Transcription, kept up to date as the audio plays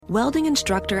Welding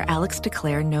instructor Alex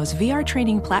DeClaire knows VR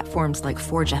training platforms like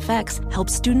Forge FX help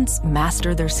students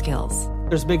master their skills.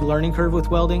 There's a big learning curve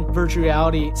with welding. Virtual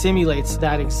reality simulates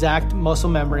that exact muscle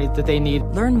memory that they need.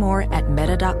 Learn more at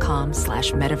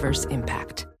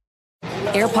meta.com/metaverseimpact.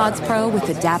 AirPods Pro with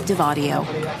adaptive audio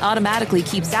automatically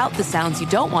keeps out the sounds you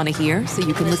don't want to hear so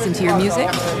you can listen to your music,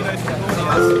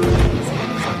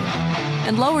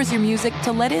 and lowers your music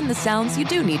to let in the sounds you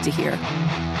do need to hear.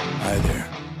 Hi there.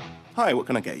 Hi, what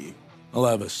can I get you? I'll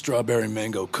have a strawberry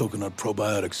mango coconut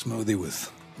probiotic smoothie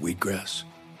with wheatgrass.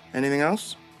 Anything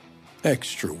else?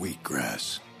 Extra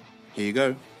wheatgrass. Here you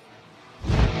go.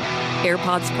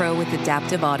 AirPods Pro with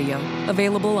adaptive audio.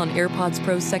 Available on AirPods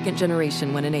Pro 2nd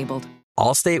generation when enabled.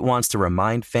 Allstate wants to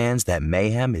remind fans that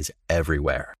mayhem is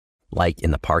everywhere. Like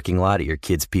in the parking lot at your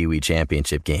kid's Pee Wee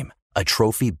championship game. A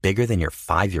trophy bigger than your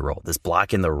 5-year-old is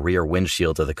blocking the rear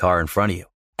windshield of the car in front of you.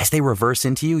 As they reverse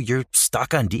into you, you're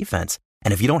stuck on defense.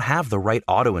 And if you don't have the right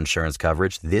auto insurance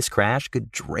coverage, this crash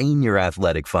could drain your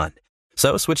athletic fund.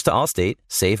 So switch to Allstate,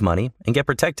 save money, and get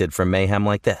protected from mayhem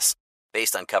like this.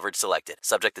 Based on coverage selected,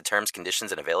 subject to terms,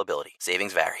 conditions, and availability.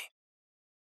 Savings vary.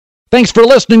 Thanks for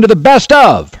listening to the Best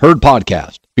of Herd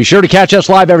Podcast. Be sure to catch us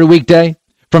live every weekday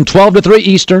from 12 to 3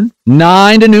 Eastern,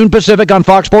 9 to noon Pacific on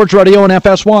Fox Sports Radio and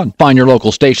FS1. Find your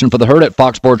local station for the Herd at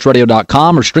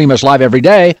foxsportsradio.com or stream us live every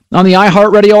day on the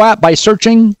iHeartRadio app by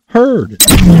searching Herd.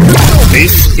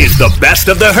 This is the Best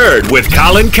of the Herd with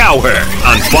Colin Cowherd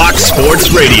on Fox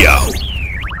Sports Radio.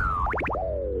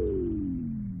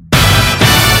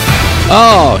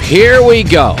 Oh, here we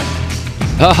go.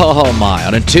 Oh, my.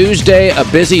 On a Tuesday, a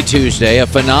busy Tuesday, a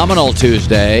phenomenal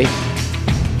Tuesday.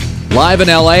 Live in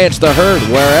L.A., it's the Herd,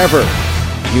 wherever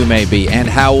you may be and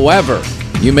however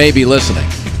you may be listening.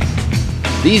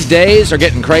 These days are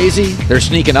getting crazy. They're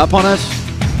sneaking up on us.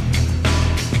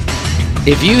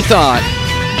 If you thought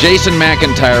Jason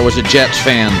McIntyre was a Jets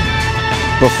fan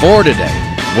before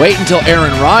today, wait until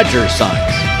Aaron Rodgers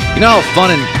signs. You know how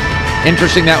fun and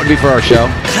interesting that would be for our show?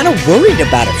 Kind of worried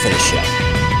about it for the show.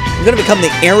 We're going to become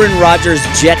the Aaron Rodgers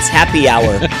Jets happy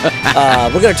hour.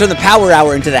 We're going to turn the power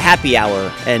hour into the happy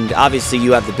hour. And obviously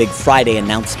you have the big Friday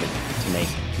announcement to make.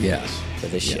 Yes. For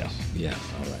this show. Yeah.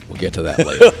 All right. We'll get to that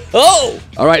later. Oh!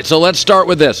 All right. So let's start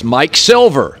with this. Mike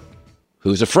Silver,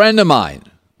 who's a friend of mine.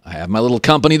 I have my little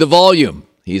company, The Volume.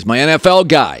 He's my NFL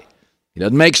guy. He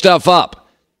doesn't make stuff up.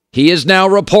 He is now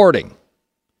reporting.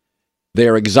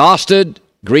 They're exhausted.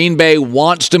 Green Bay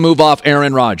wants to move off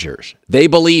Aaron Rodgers. They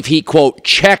believe he, quote,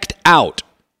 checked out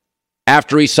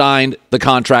after he signed the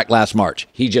contract last March.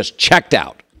 He just checked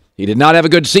out. He did not have a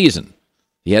good season.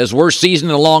 He had his worst season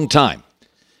in a long time.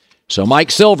 So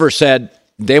Mike Silver said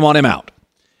they want him out.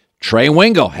 Trey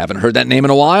Wingo, haven't heard that name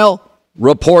in a while,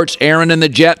 reports Aaron and the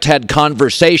Jets had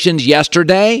conversations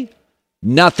yesterday.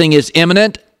 Nothing is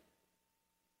imminent.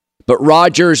 But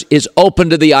Rodgers is open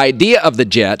to the idea of the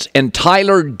Jets, and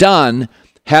Tyler Dunn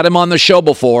had him on the show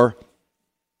before.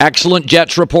 Excellent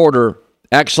Jets reporter,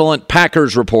 excellent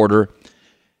Packers reporter,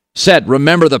 said,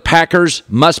 remember, the Packers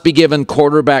must be given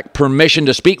quarterback permission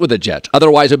to speak with the Jets.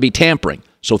 Otherwise, it would be tampering.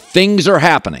 So things are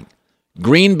happening.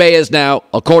 Green Bay is now,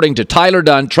 according to Tyler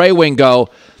Dunn, Trey Wingo,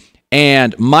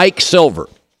 and Mike Silver.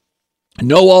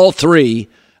 Know all three.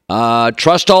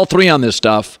 Trust all three on this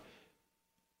stuff.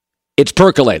 It's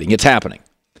percolating. It's happening.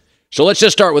 So let's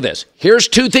just start with this. Here's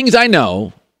 2 things I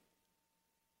know,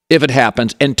 if it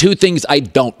happens, and 2 things I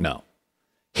don't know.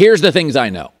 Here's the things I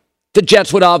know. The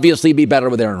Jets would obviously be better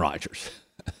with Aaron Rodgers.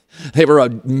 They were a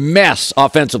mess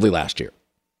offensively last year.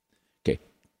 Okay,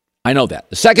 I know that.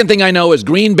 The second thing I know is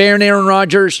Green Bay and Aaron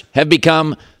Rodgers have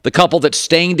become the couple that's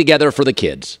staying together for the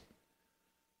kids.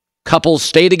 Couples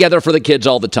stay together for the kids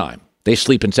all the time. They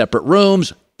sleep in separate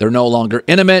rooms. They're no longer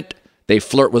intimate. They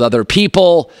flirt with other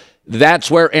people.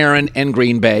 That's where Aaron and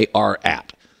Green Bay are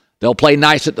at. They'll play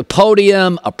nice at the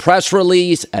podium, a press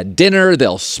release, at dinner.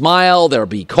 They'll smile. They'll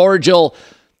be cordial.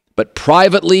 But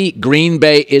privately, Green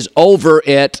Bay is over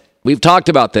it. We've talked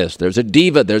about this. There's a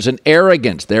diva. There's an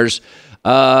arrogance. There's,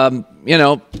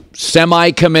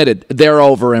 semi-committed. They're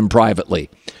over him privately.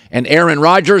 And Aaron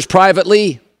Rodgers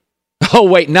privately, oh,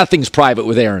 wait, nothing's private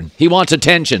with Aaron. He wants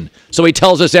attention. So he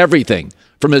tells us everything,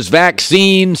 from his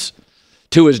vaccines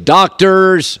to his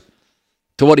doctors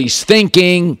to what he's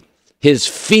thinking, his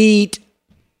feet.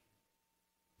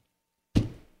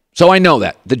 So I know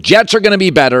that. The Jets are going to be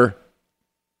better.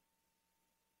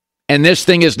 And this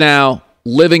thing is now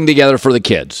living together for the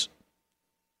kids.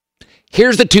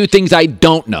 Here's the 2 things I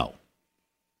don't know.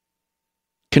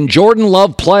 Can Jordan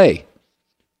Love play?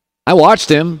 I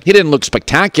watched him. He didn't look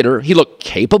spectacular. He looked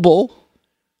capable.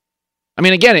 I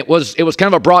mean, again, it was kind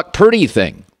of a Brock Purdy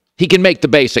thing. He can make the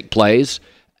basic plays.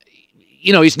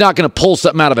 he's not going to pull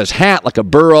something out of his hat like a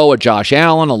Burrow, a Josh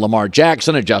Allen, a Lamar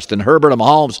Jackson, a Justin Herbert, a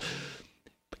Mahomes.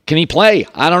 Can he play?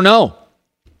 I don't know.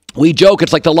 We joke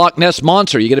it's like the Loch Ness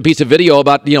Monster. You get a piece of video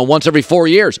about, once every 4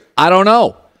 years. I don't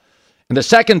know. And the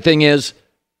second thing is,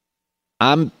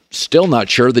 I'm still not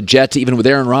sure the Jets, even with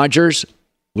Aaron Rodgers,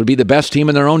 would be the best team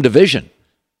in their own division.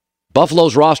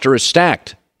 Buffalo's roster is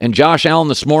stacked, and Josh Allen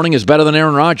this morning is better than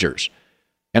Aaron Rodgers.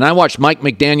 And I watched Mike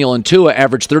McDaniel and Tua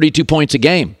average 32 points a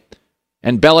game.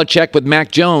 And Belichick with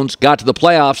Mac Jones got to the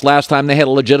playoffs last time they had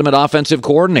a legitimate offensive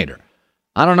coordinator.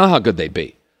 I don't know how good they'd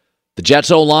be. The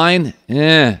Jets O-line,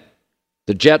 The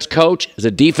Jets coach is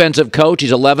a defensive coach.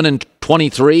 He's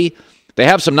 11-23. They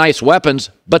have some nice weapons,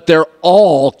 but they're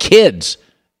all kids.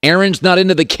 Aaron's not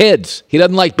into the kids. He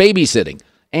doesn't like babysitting.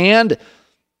 And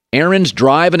Aaron's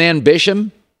drive and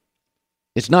ambition,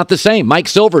 it's not the same. Mike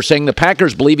Silver saying the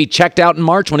Packers believe he checked out in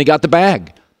March when he got the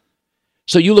bag.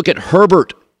 So you look at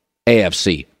Herbert,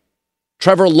 AFC.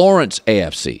 Trevor Lawrence,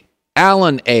 AFC.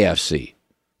 Allen, AFC.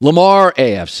 Lamar,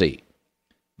 AFC.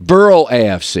 Burrow,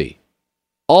 AFC.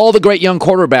 All the great young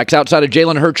quarterbacks outside of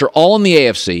Jalen Hurts are all in the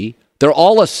AFC. They're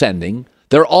all ascending.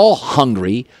 They're all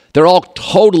hungry. They're all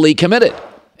totally committed.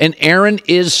 And Aaron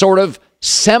is sort of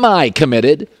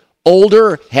semi-committed,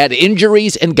 older, had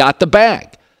injuries, and got the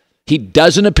bag. He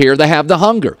doesn't appear to have the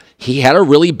hunger. He had a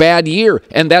really bad year,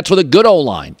 and that's with a good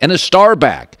O-line and a star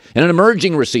back and an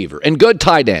emerging receiver and good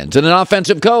tight ends and an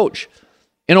offensive coach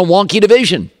in a wonky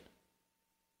division.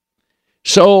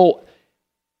 So,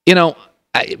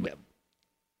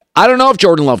 I don't know if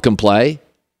Jordan Love can play,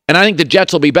 and I think the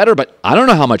Jets will be better, but I don't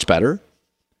know how much better.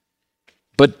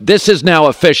 But this is now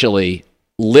officially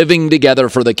living together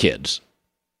for the kids.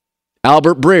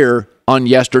 Albert Breer on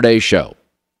yesterday's show.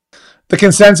 The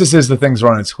consensus is the thing's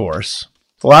run its course.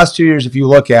 The last 2 years, if you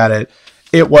look at it,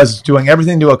 it was doing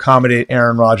everything to accommodate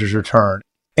Aaron Rodgers' return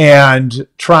and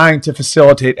trying to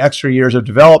facilitate extra years of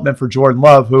development for Jordan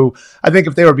Love, who I think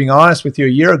if they were being honest with you a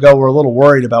year ago, were a little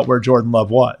worried about where Jordan Love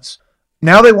was.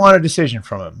 Now they want a decision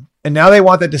from him, and now they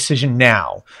want that decision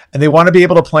now, and they want to be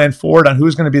able to plan forward on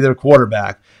who's going to be their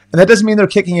quarterback. And that doesn't mean they're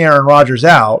kicking Aaron Rodgers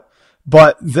out,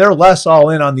 but they're less all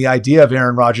in on the idea of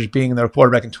Aaron Rodgers being their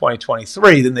quarterback in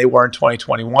 2023 than they were in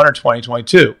 2021 or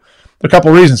 2022. There are a couple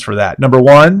of reasons for that. Number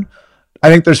one, I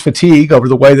think there's fatigue over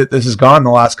the way that this has gone in the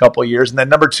last couple of years. And then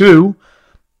number two,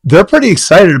 they're pretty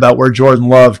excited about where Jordan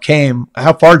Love came,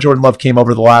 how far Jordan Love came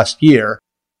over the last year.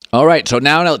 All right, so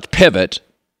now let's pivot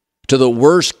to the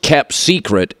worst kept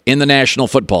secret in the National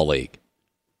Football League.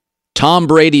 Tom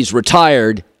Brady's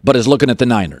retired, but is looking at the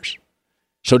Niners.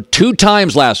 So 2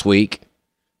 times last week,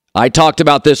 I talked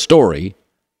about this story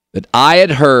that I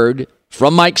had heard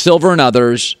from Mike Silver and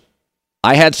others.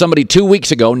 I had somebody 2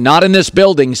 weeks ago, not in this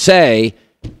building, say,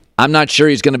 I'm not sure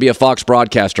he's going to be a Fox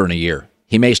broadcaster in a year.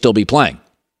 He may still be playing.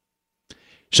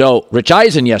 So Rich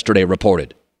Eisen yesterday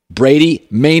reported Brady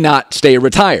may not stay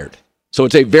retired. So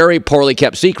it's a very poorly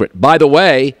kept secret. By the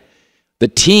way, the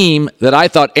team that I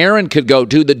thought Aaron could go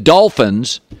to, the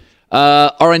Dolphins,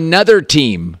 are another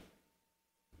team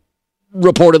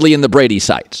reportedly in the Brady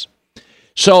sites.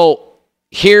 So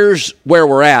here's where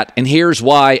we're at, and here's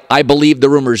why I believe the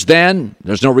rumors then.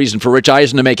 There's no reason for Rich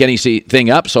Eisen to make anything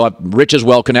up, so Rich is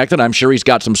well connected. I'm sure he's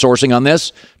got some sourcing on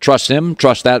this. Trust him.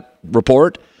 Trust that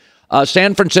report.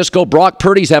 San Francisco, Brock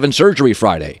Purdy's having surgery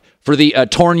Friday for the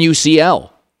torn UCL.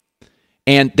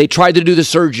 And they tried to do the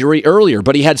surgery earlier,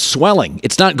 but he had swelling.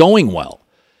 It's not going well.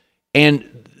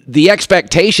 And the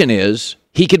expectation is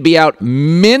he could be out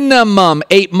minimum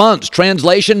 8 months.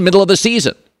 Translation, middle of the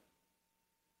season.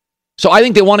 So I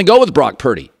think they want to go with Brock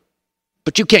Purdy.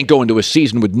 But you can't go into a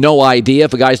season with no idea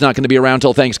if a guy's not going to be around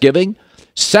till Thanksgiving.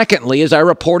 Secondly, as I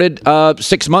reported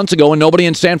 6 months ago, and nobody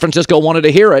in San Francisco wanted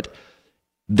to hear it,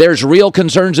 there's real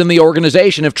concerns in the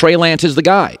organization if Trey Lance is the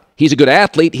guy. He's a good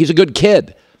athlete. He's a good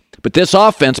kid. But this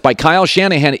offense by Kyle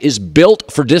Shanahan is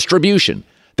built for distribution.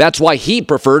 That's why he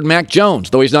preferred Mac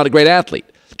Jones, though he's not a great athlete.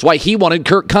 It's why he wanted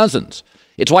Kirk Cousins.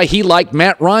 It's why he liked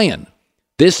Matt Ryan.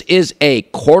 This is a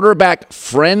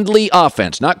quarterback-friendly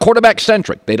offense, not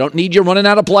quarterback-centric. They don't need you running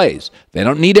out of plays. They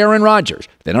don't need Aaron Rodgers.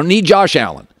 They don't need Josh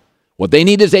Allen. What they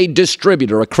need is a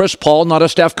distributor, a Chris Paul, not a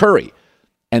Steph Curry.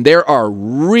 And there are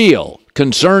real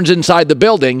concerns inside the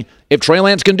building if Trey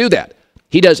Lance can do that.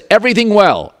 He does everything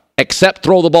well except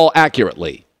throw the ball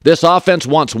accurately. This offense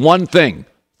wants one thing,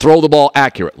 throw the ball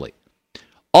accurately.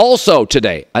 Also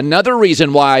today, another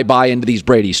reason why I buy into these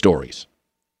Brady stories.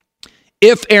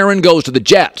 If Aaron goes to the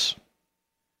Jets,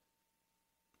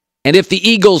 and if the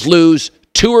Eagles lose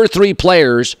 2 or 3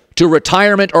 players to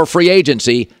retirement or free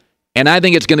agency, and I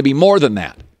think it's going to be more than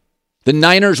that, The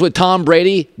Niners with Tom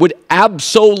Brady would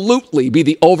absolutely be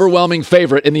the overwhelming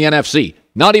favorite in the NFC.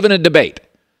 Not even a debate.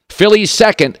 Philly's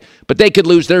second, but they could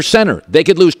lose their center. They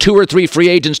could lose 2 or 3 free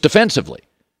agents defensively.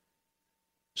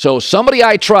 So somebody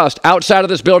I trust outside of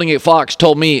this building at Fox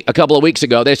told me a couple of weeks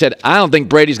ago, they said, I don't think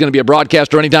Brady's going to be a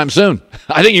broadcaster anytime soon.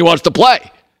 I think he wants to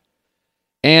play.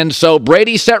 And so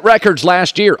Brady set records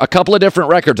last year, a couple of different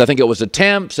records. I think it was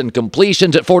attempts and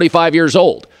completions at 45 years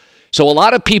old. So a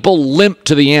lot of people limped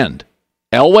to the end.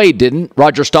 Elway didn't.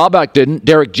 Roger Staubach didn't.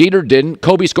 Derek Jeter didn't.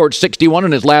 Kobe scored 61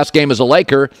 in his last game as a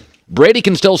Laker. Brady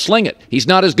can still sling it. He's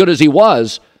not as good as he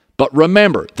was. But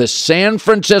remember, the San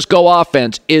Francisco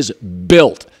offense is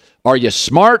built. Are you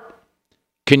smart?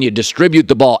 Can you distribute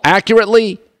the ball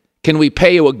accurately? Can we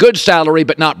pay you a good salary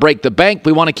but not break the bank?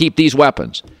 We want to keep these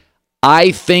weapons.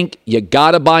 I think you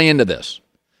got to buy into this.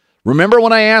 Remember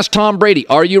when I asked Tom Brady,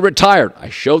 are you retired? I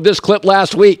showed this clip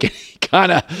last week.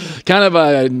 kind of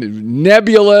a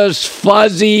nebulous,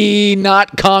 fuzzy,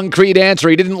 not concrete answer.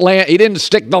 He didn't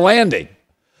stick the landing.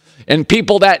 And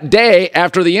people that day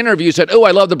after the interview said, oh,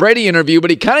 I love the Brady interview,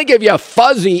 but he kind of gave you a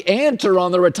fuzzy answer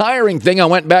on the retiring thing. I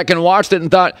went back and watched it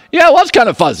and thought, yeah, it was kind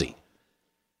of fuzzy.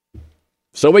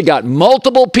 So we got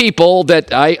multiple people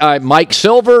that Mike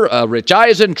Silver, Rich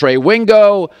Eisen, Trey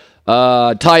Wingo,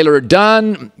 Tyler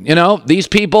Dunn, these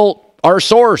people are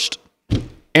sourced.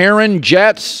 Aaron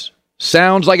Jets,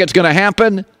 sounds like it's going to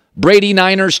happen. Brady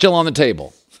Niners still on the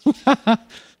table.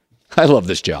 I love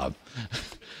this job.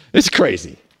 It's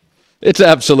crazy. It's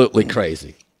absolutely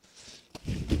crazy.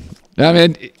 I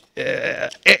mean,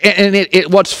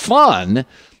 what's fun,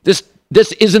 this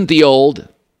isn't the old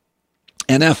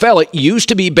NFL. It used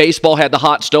to be baseball had the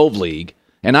hot stove league.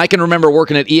 And I can remember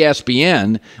working at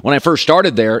ESPN when I first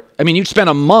started there. I mean, you'd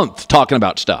spend a month talking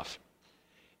about stuff.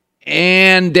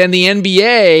 And then the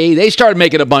NBA, they started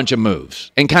making a bunch of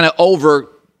moves and kind of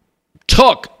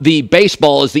overtook the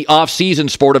baseball as the off-season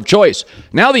sport of choice.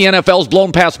 Now the NFL's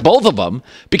blown past both of them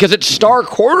because it's star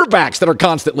quarterbacks that are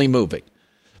constantly moving.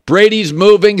 Brady's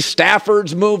moving,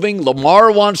 Stafford's moving,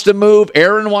 Lamar wants to move,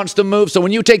 Aaron wants to move. So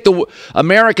when you take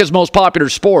America's most popular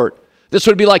sport, this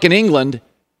would be like in England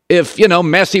if,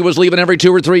 Messi was leaving every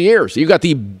 2 or 3 years. You got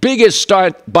the biggest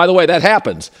start. By the way, that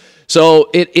happens.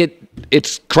 So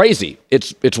it's crazy.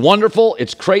 It's wonderful.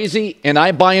 It's crazy. And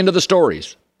I buy into the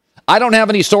stories. I don't have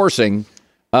any sourcing.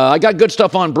 I got good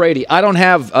stuff on Brady. I don't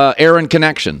have Aaron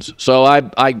connections. So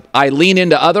I lean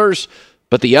into others.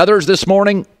 But the others this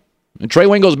morning, and Trey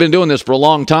Wingo's been doing this for a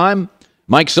long time.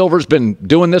 Mike Silver's been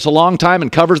doing this a long time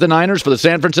and covers the Niners for the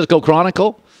San Francisco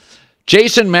Chronicle.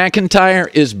 Jason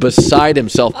McIntyre is beside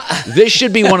himself. This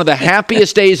should be one of the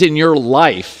happiest days in your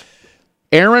life.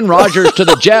 Aaron Rodgers to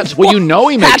the Jets. Well,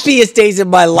 he makes... Happiest days of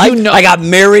my life. I got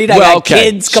married. I got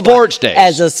kids. Sports days.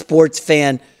 As a sports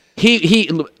fan. He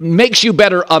makes you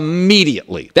better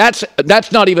immediately. That's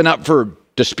not even up for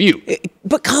dispute.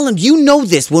 But, Colin,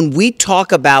 this. When we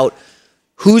talk about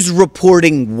who's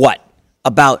reporting what,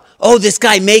 about, this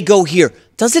guy may go here,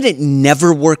 doesn't it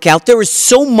never work out? There is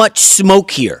so much smoke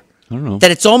here. I don't know.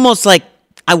 That it's almost like,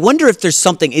 I wonder if there's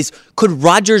something. Could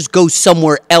Rodgers go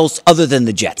somewhere else other than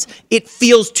the Jets? It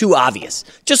feels too obvious.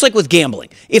 Just like with gambling.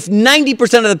 If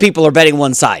 90% of the people are betting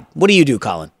one side, what do you do,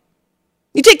 Colin?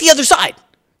 You take the other side.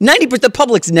 90%, the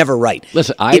public's never right.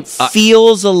 Listen, it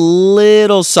feels a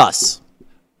little sus.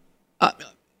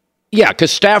 Yeah,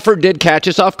 because Stafford did catch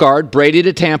us off guard. Brady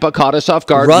to Tampa caught us off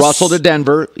guard. Russell to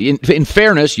Denver. In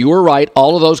fairness, you were right.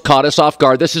 All of those caught us off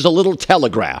guard. This is a little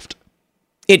telegraphed.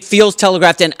 It feels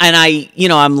telegraphed, and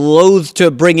I'm loath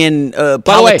to bring in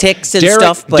politics and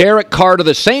stuff. But Derek Carr to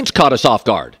the Saints caught us off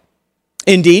guard.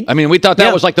 Indeed. I mean, we thought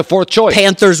that was like the fourth choice.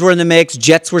 Panthers were in the mix.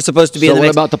 Jets were supposed to be in the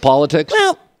mix. So what about the politics?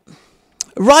 Well,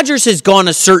 Rodgers has gone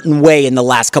a certain way in the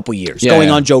last couple years, going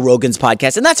on Joe Rogan's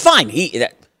podcast, and that's fine.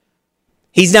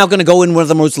 He's now going to go in one of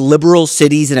the most liberal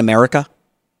cities in America.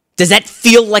 Does that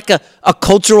feel like a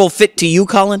cultural fit to you,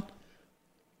 Colin?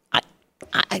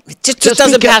 It just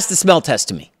doesn't pass the smell test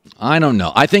to me. I don't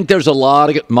know. I think there's a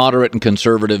lot of moderate and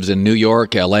conservatives in New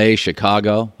York, L.A.,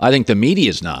 Chicago. I think the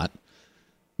media's not.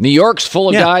 New York's full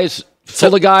of guys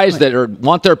that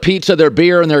want their pizza, their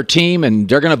beer, and their team, and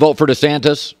they're going to vote for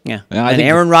DeSantis. Yeah. And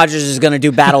Aaron Rodgers is going to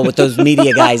do battle with those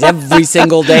media guys every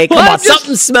single day. Come on,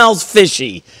 something smells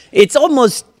fishy. It's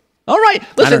almost... All right,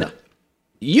 listen,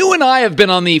 you and I have been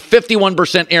on the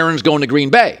 51% Aaron's going to Green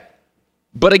Bay.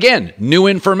 But again, new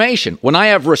information. When I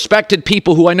have respected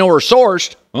people who I know are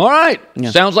sourced, all right,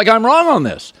 sounds like I'm wrong on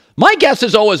this. My guess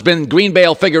has always been Green Bay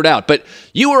will figure it out. But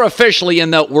you are officially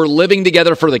in the we're living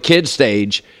together for the kids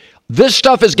stage. This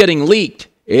stuff is getting leaked.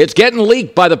 It's getting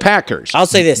leaked by the Packers. I'll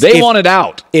say this. They want it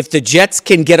out. If the Jets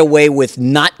can get away with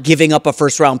not giving up a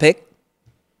first-round pick,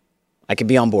 I could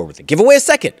be on board with it. Give away a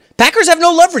second. Packers have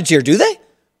no leverage here, do they?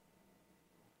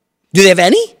 Do they have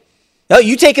any? No,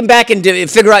 you take him back and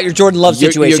figure out your Jordan Love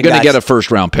situation, You're going to guys. get a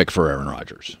first-round pick for Aaron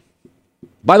Rodgers.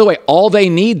 By the way, all they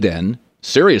need then,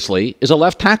 seriously, is a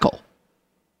left tackle.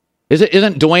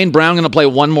 Isn't Dwayne Brown going to play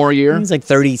one more year? He's like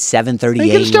 37, 38.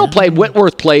 He can still play.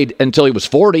 Whitworth played until he was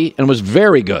 40 and was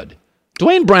very good.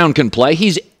 Dwayne Brown can play.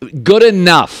 He's good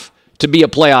enough to be a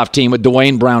playoff team with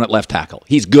Dwayne Brown at left tackle.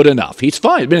 He's good enough. He's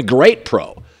fine. He's been a great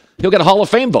pro. He'll get a Hall of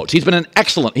Fame votes. He's been an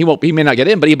excellent. He may not get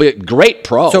in, but he'll be a great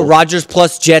pro. So Rodgers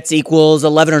plus Jets equals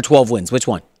 11 or 12 wins. Which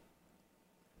one?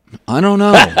 I don't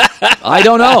know. I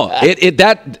don't know.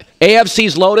 That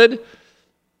AFC's loaded.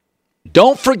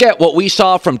 Don't forget what we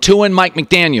saw from Tua and Mike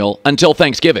McDaniel until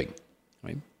Thanksgiving.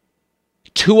 Right.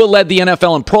 Tua led the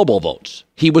NFL in Pro Bowl votes.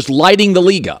 He was lighting the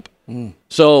league up.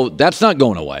 So that's not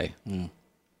going away.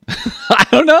 I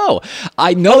don't know.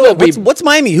 I know what's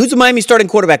Miami? Who's the Miami starting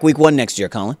quarterback week 1 next year,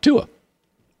 Colin? Tua.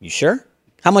 You sure?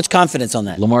 How much confidence on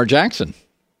that? Lamar Jackson.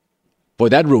 Boy,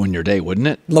 that'd ruin your day, wouldn't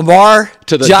it? Lamar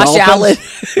to the Josh Allen.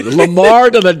 Lamar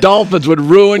to the Dolphins would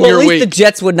ruin your week. At week. least the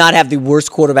Jets would not have the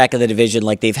worst quarterback of the division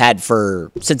like they've had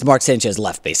since Mark Sanchez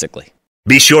left, basically.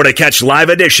 Be sure to catch live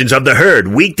editions of The Herd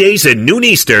weekdays at noon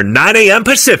Eastern, 9 a.m.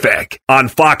 Pacific on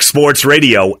Fox Sports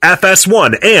Radio,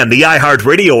 FS1, and the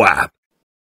iHeartRadio app.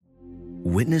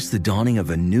 Witness the dawning of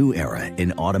a new era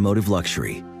in automotive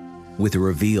luxury with a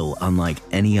reveal unlike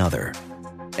any other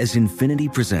as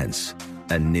Infiniti presents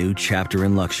a new chapter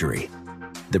in luxury,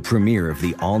 the premiere of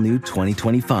the all-new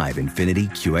 2025 Infiniti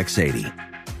QX80.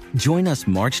 Join us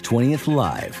March 20th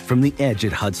live from the Edge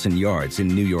at Hudson Yards in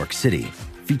New York City,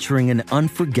 featuring an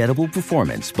unforgettable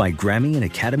performance by Grammy and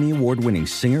Academy Award-winning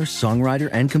singer, songwriter,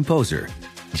 and composer,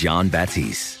 Jon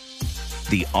Batiste.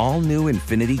 The all-new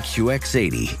Infiniti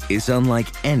QX80 is unlike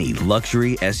any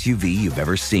luxury SUV you've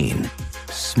ever seen.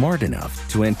 Smart enough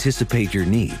to anticipate your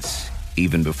needs,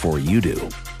 even before you do.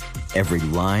 Every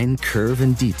line, curve,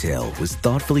 and detail was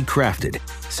thoughtfully crafted,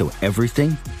 so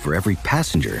everything for every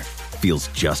passenger feels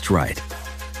just right.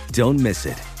 Don't miss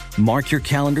it. Mark your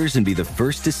calendars and be the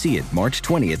first to see it March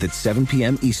 20th at 7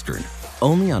 p.m. Eastern,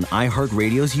 only on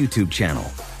iHeartRadio's YouTube channel.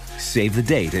 Save the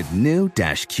date at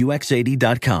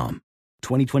new-QX80.com.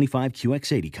 2025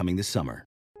 QX80 coming this summer.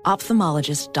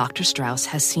 Ophthalmologist Dr. Strauss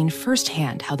has seen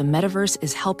firsthand how the metaverse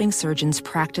is helping surgeons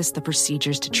practice the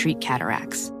procedures to treat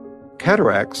cataracts.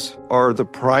 Cataracts are the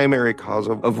primary cause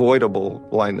of avoidable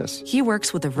blindness. He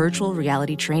works with a virtual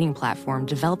reality training platform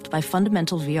developed by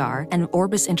Fundamental VR and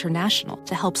Orbis International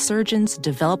to help surgeons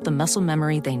develop the muscle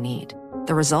memory they need.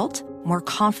 The result? More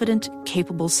confident,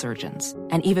 capable surgeons.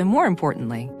 And even more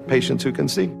importantly, patients who can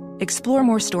see. Explore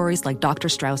more stories like Dr.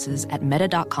 Strauss's at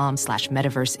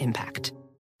meta.com/metaverseimpact.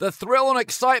 The thrill and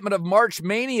excitement of March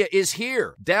Mania is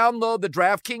here. Download the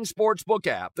DraftKings Sportsbook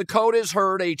app. The code is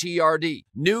HERD, H-E-R-D.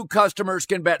 New customers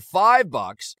can bet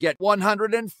 $5, get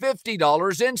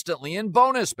 $150 instantly in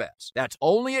bonus bets. That's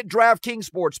only at DraftKings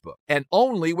Sportsbook and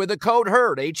only with the code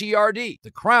HERD, H-E-R-D.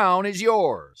 The crown is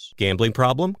yours. Gambling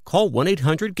problem? Call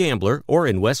 1-800-GAMBLER or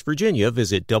in West Virginia,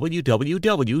 visit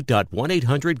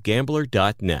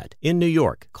www.1800gambler.net. In New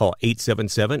York, call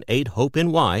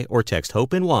 877-8-HOPE-NY or text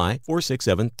HOPE-NY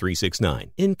 467-369.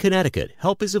 In Connecticut,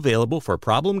 help is available for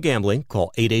problem gambling.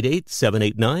 Call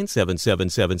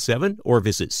 888-789-7777 or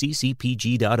visit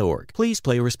ccpg.org. Please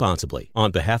play responsibly. On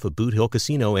behalf of Boot Hill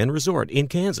Casino and Resort in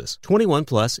Kansas. 21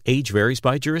 plus, age varies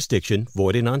by jurisdiction,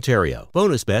 void in Ontario.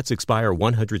 Bonus bets expire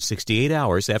 168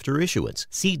 hours after issuance.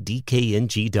 See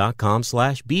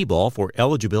dkng.com/bball for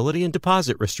eligibility and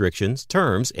deposit restrictions,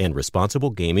 terms, and responsible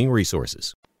gaming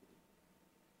resources.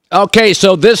 Okay,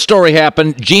 so this story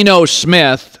happened. Geno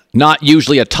Smith, not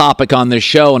usually a topic on this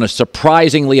show, and a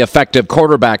surprisingly effective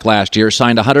quarterback last year,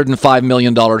 signed a $105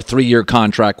 million 3-year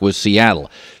contract with Seattle.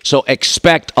 So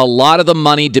expect a lot of the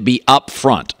money to be up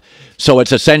front. So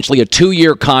it's essentially a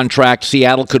 2-year contract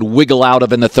Seattle could wiggle out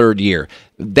of in the 3rd year.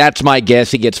 That's my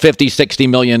guess. He gets $50-60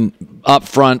 million up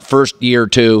front, first year or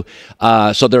two.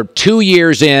 So they're 2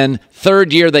 years in.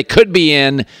 3rd year they could be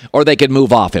in, or they could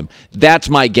move off him. That's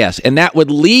my guess. And that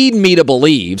would lead me to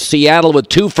believe Seattle with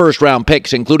 2 first-round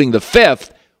picks, including the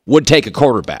 5th, would take a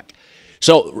quarterback.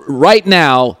 So right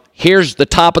now, here's the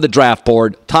top of the draft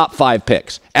board, top 5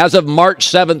 picks. As of March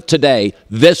 7th today,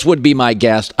 this would be my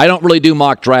guess. I don't really do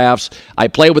mock drafts. I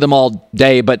play with them all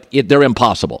day, but they're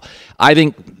impossible. I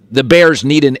think the Bears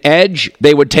need an edge.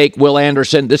 They would take Will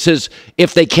Anderson. This is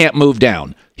if they can't move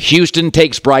down. Houston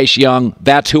takes Bryce Young.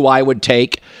 That's who I would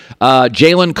take.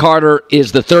 Jalen Carter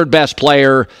is the third best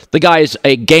player. The guy's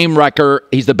a game wrecker.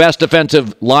 He's the best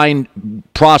defensive line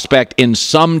prospect in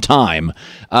some time.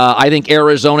 I think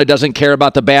Arizona doesn't care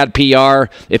about the bad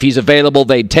PR. If he's available,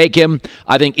 they'd take him.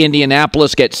 I think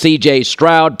Indianapolis gets C.J.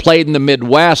 Stroud, played in the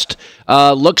Midwest.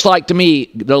 Looks like to me,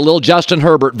 the little Justin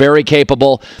Herbert, very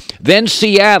capable. Then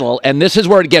Seattle, and this is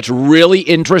where it gets really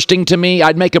interesting to me.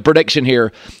 I'd make a prediction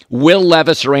here. Will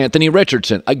Levis or Anthony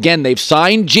Richardson. Again, they've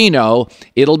signed Geno.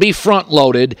 It'll be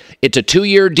front-loaded. It's a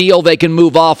 2-year deal they can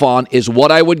move off on, is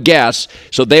what I would guess.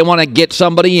 So they want to get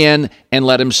somebody in and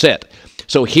let him sit.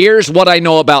 So here's what I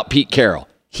know about Pete Carroll.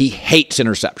 He hates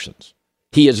interceptions.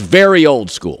 He is very old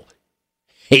school.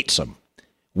 Hates them.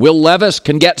 Will Levis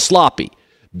can get sloppy.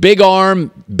 Big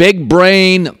arm, big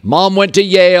brain, mom went to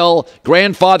Yale,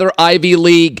 grandfather Ivy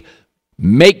League,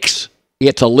 makes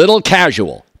it's a little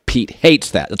casual. Pete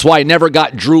hates that. That's why I never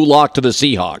got Drew Lock to the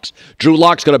Seahawks. Drew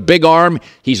Lock's got a big arm.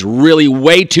 He's really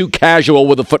way too casual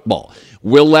with the football.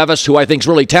 Will Levis, who I think is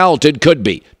really talented, could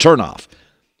be. Turnoff.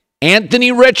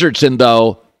 Anthony Richardson,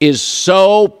 though, is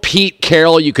so Pete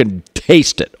Carroll, you can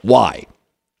taste it. Why?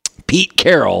 Pete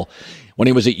Carroll, when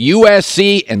he was at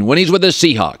USC and when he's with the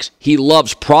Seahawks, he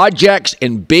loves projects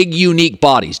and big, unique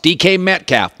bodies. DK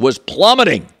Metcalf was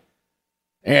plummeting.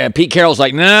 And Pete Carroll's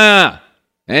like, nah,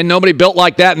 and nobody built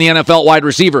like that in the NFL wide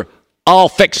receiver. I'll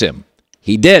fix him.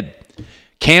 He did.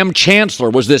 Cam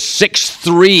Chancellor was this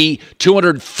 6'3",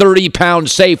 230-pound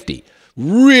safety.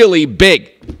 Really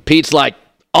big. Pete's like,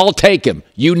 I'll take him.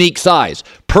 Unique size.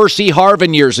 Percy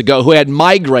Harvin years ago, who had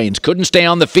migraines, couldn't stay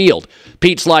on the field.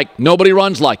 Pete's like, nobody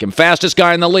runs like him. Fastest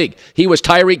guy in the league. He was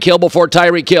Tyreek Hill before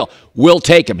Tyreek Hill. We'll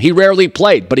take him. He rarely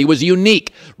played, but he was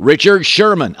unique. Richard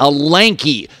Sherman, a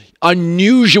lanky,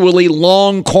 unusually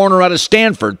long corner out of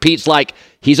Stanford. Pete's like,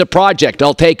 he's a project.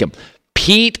 I'll take him.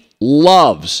 Pete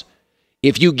loves,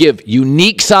 if you give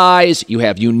unique size, you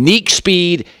have unique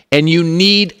speed, and you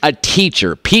need a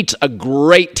teacher. Pete's a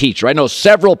great teacher. I know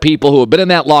several people who have been in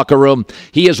that locker room.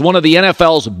 He is one of the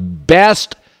NFL's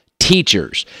best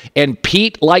teachers, and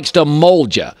Pete likes to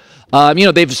mold you.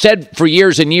 They've said for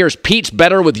years and years, Pete's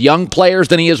better with young players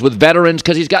than he is with veterans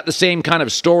because he's got the same kind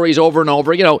of stories over and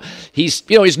over. He's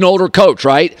an older coach,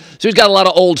 right? So he's got a lot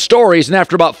of old stories, and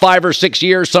after about 5 or 6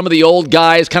 years, some of the old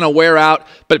guys kind of wear out.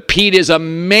 But Pete is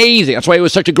amazing. That's why he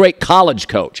was such a great college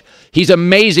coach. He's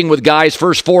amazing with guys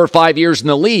first 4 or 5 years in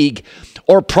the league,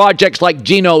 or projects like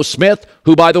Geno Smith,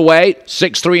 who, by the way,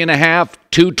 6'3.5",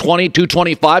 220,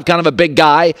 225, kind of a big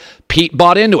guy. Pete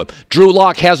bought into him. Drew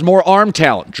Lock has more arm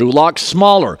talent. Drew Lock's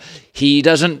smaller. He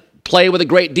doesn't play with a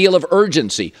great deal of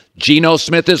urgency. Geno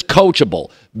Smith is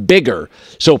coachable, bigger.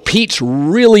 So Pete's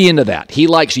really into that. He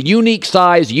likes unique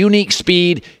size, unique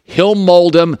speed. He'll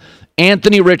mold him.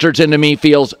 Anthony Richardson, to me,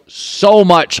 feels so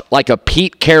much like a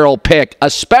Pete Carroll pick,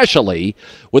 especially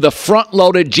with a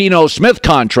front-loaded Geno Smith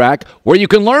contract where you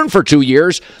can learn for 2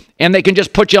 years and they can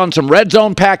just put you on some red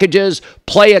zone packages,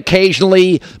 play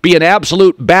occasionally, be an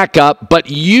absolute backup, but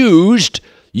used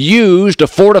to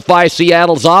fortify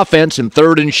Seattle's offense in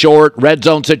third and short, red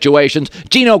zone situations.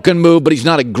 Geno can move, but he's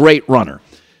not a great runner.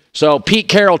 So Pete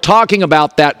Carroll talking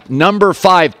about that number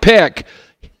 5 pick,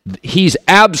 he's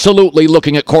absolutely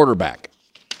looking at quarterback.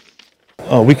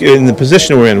 Oh, in the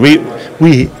position we're in,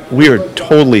 we are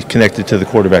totally connected to the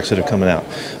quarterbacks that are coming out.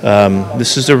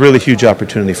 This is a really huge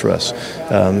opportunity for us.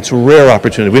 It's a rare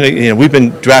opportunity. We've been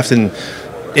drafting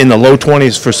in the low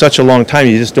 20s for such a long time.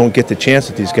 You just don't get the chance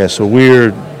at these guys. So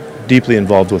we're deeply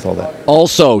involved with all that.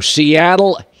 Also,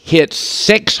 Seattle hit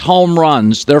 6 home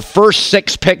runs. Their first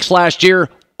 6 picks last year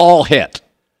all hit,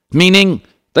 meaning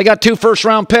they got 2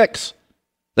 first-round picks.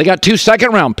 They got 2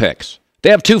 second-round picks. They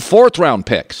have 2 fourth-round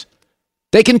picks.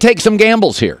 They can take some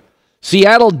gambles here.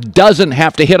 Seattle doesn't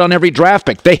have to hit on every draft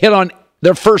pick. They hit on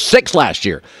their first 6 last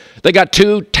year. They got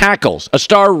 2 tackles, a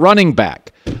star running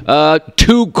back,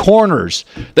 2 corners.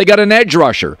 They got an edge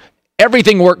rusher.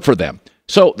 Everything worked for them.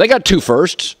 So they got 2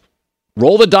 firsts.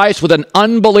 Roll the dice with an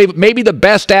unbelievable, maybe the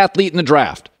best athlete in the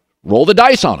draft. Roll the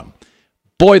dice on him.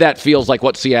 Boy, that feels like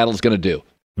what Seattle's going to do.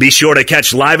 Be sure to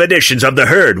catch live editions of The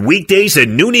Herd weekdays at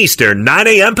noon Eastern, 9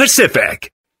 a.m.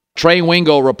 Pacific. Trey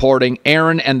Wingo reporting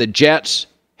Aaron and the Jets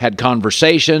had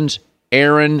conversations.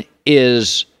 Aaron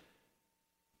is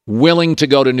willing to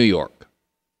go to New York.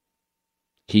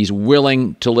 He's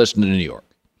willing to listen to New York.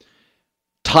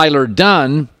 Tyler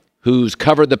Dunn, who's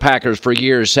covered the Packers for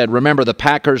years, said, remember, the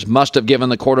Packers must have given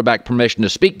the quarterback permission to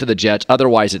speak to the Jets.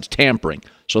 Otherwise, it's tampering.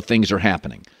 So things are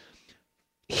happening.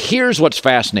 Here's what's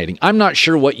fascinating. I'm not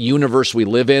sure what universe we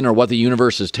live in or what the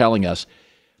universe is telling us.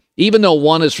 Even though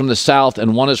one is from the South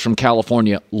and one is from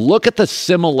California, look at the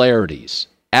similarities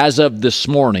as of this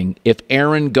morning, if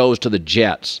Aaron goes to the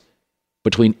Jets,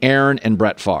 between Aaron and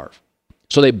Brett Favre.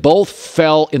 So they both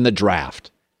fell in the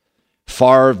draft.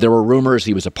 Favre, there were rumors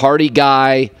he was a party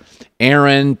guy.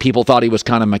 Aaron, people thought he was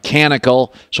kind of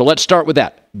mechanical. So let's start with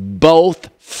that. Both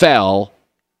fell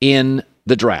in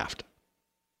the draft.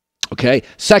 Okay?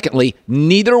 Secondly,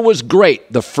 neither was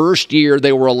great the first year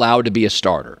they were allowed to be a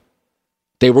starter.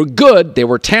 They were good, they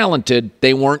were talented,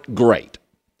 they weren't great.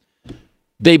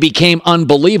 They became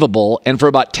unbelievable, and for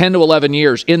about 10 to 11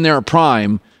 years in their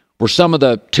prime were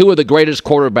two of the greatest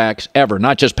quarterbacks ever,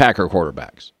 not just Packer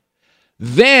quarterbacks.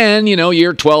 Then,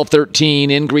 year 12, 13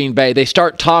 in Green Bay, they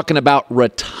start talking about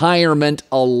retirement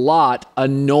a lot,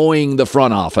 annoying the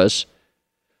front office.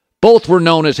 Both were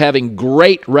known as having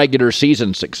great regular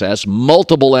season success,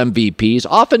 multiple MVPs,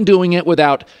 often doing it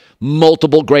without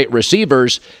multiple great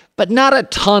receivers, but not a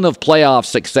ton of playoff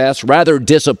success, rather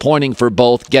disappointing for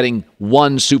both, getting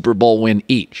one Super Bowl win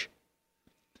each.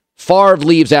 Favre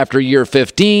leaves after year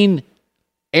 15.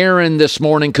 Aaron this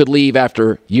morning could leave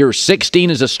after year 16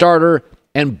 as a starter,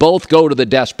 and both go to the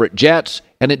desperate Jets,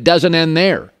 and it doesn't end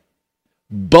there.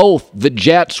 Both the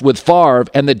Jets with Favre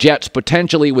and the Jets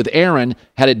potentially with Aaron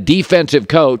had a defensive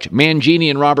coach, Mangini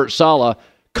and Robert Saleh,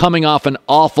 coming off an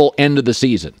awful end of the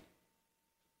season.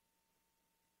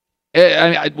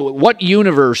 What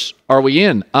universe are we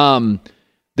in?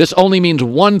 This only means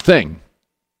one thing.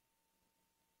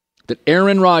 That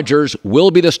Aaron Rodgers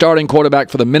will be the starting quarterback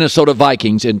for the Minnesota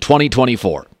Vikings in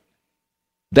 2024.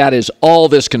 That is all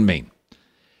this can mean.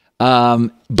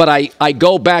 But I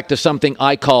go back to something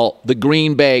I call the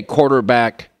Green Bay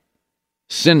quarterback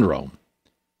syndrome.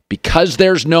 Because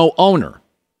there's no owner,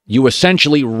 you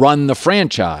essentially run the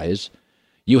franchise.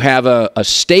 You have a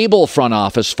stable front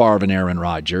office, Favre and Aaron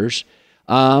Rodgers,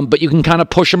 but you can kind of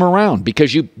push them around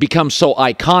because you become so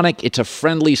iconic. It's a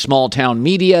friendly small-town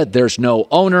media. There's no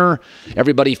owner.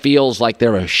 Everybody feels like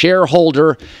they're a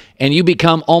shareholder, and you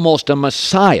become almost a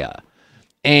messiah.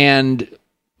 And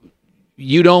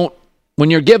when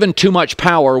you're given too much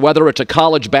power, whether it's a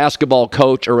college basketball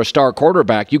coach or a star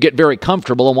quarterback, you get very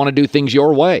comfortable and want to do things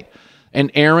your way. And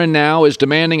Aaron now is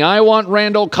demanding, I want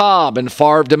Randall Cobb. And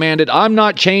Favre demanded, I'm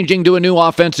not changing to a new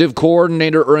offensive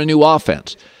coordinator or a new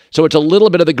offense. So it's a little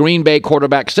bit of the Green Bay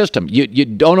quarterback system. You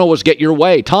don't always get your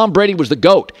way. Tom Brady was the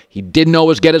GOAT. He didn't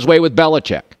always get his way with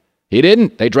Belichick. He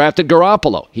didn't. They drafted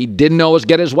Garoppolo. He didn't always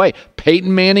get his way.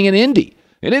 Peyton Manning in Indy.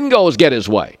 He didn't always get his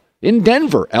way. In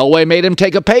Denver, Elway made him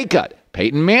take a pay cut.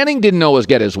 Peyton Manning didn't always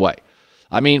get his way.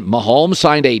 I mean, Mahomes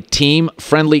signed a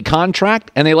team-friendly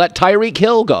contract, and they let Tyreek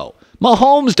Hill go.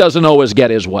 Mahomes doesn't always get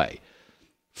his way.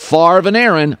 Favre and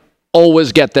Aaron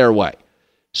always get their way.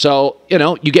 So,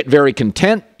 you get very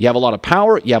content. You have a lot of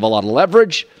power. You have a lot of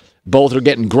leverage. Both are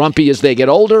getting grumpy as they get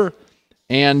older.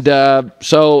 And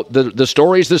so the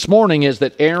stories this morning is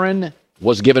that Aaron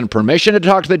was given permission to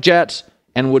talk to the Jets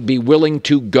and would be willing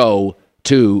to go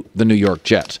to the New York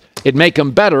Jets. It'd make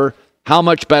them better. How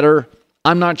much better?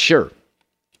 I'm not sure.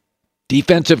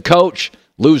 Defensive coach,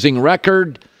 losing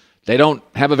record. They don't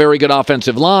have a very good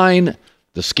offensive line.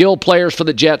 The skill players for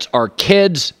the Jets are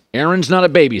kids. Aaron's not a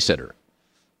babysitter.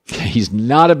 He's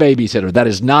not a babysitter. That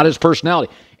is not his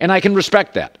personality. And I can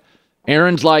respect that.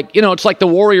 Aaron's like, it's like the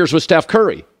Warriors with Steph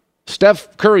Curry.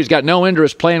 Steph Curry's got no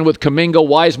interest playing with Kuminga,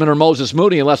 Wiseman, or Moses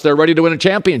Moody unless they're ready to win a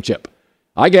championship.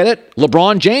 I get it.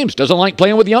 LeBron James doesn't like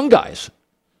playing with young guys.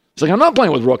 He's like, I'm not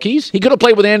playing with rookies. He could have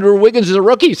played with Andrew Wiggins as a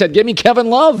rookie. He said, give me Kevin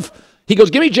Love. He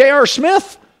goes, give me J.R.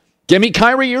 Smith. Give me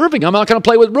Kyrie Irving. I'm not going to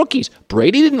play with rookies.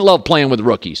 Brady didn't love playing with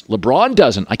rookies. LeBron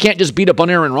doesn't. I can't just beat up on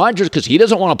Aaron Rodgers because he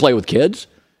doesn't want to play with kids.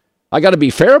 I got to be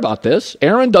fair about this.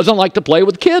 Aaron doesn't like to play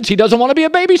with kids. He doesn't want to be a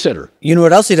babysitter. You know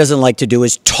what else he doesn't like to do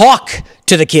is talk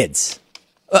to the kids.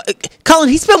 Colin,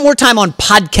 he spent more time on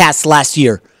podcasts last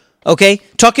year, okay,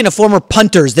 talking to former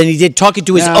punters than he did talking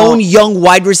to his own young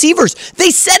wide receivers. They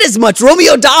said as much.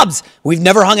 Romeo Doubs, we've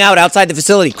never hung out outside the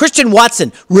facility. Christian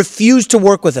Watson refused to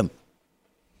work with him.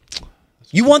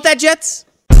 You want that, Jets?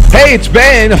 Hey, it's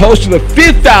Ben, host of the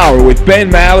Fifth Hour with Ben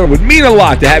Maller. It would mean a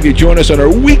lot to have you join us on our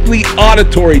weekly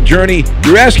auditory journey.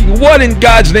 You're asking, what in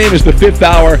God's name is the Fifth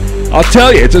Hour? I'll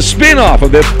tell you, it's a spin-off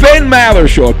of the Ben Maller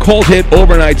Show, a cult hit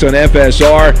overnights on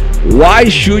FSR. Why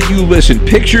should you listen?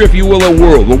 Picture, if you will, a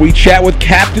world where we chat with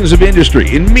captains of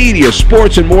industry in media,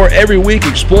 sports, and more every week.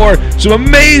 Explore some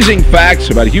amazing facts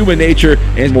about human nature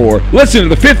and more. Listen to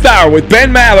the Fifth Hour with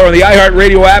Ben Maller on the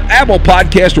iHeartRadio app, Apple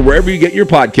Podcast, or wherever you get your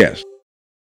podcasts.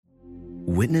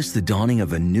 Witness the dawning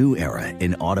of a new era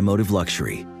in automotive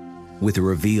luxury with a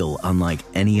reveal unlike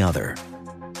any other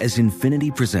as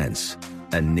Infiniti presents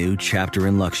a new chapter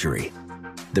in luxury,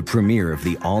 the premiere of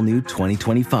the all-new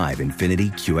 2025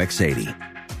 Infiniti QX80.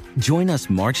 Join us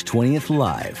March 20th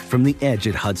live from the Edge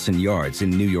at Hudson Yards in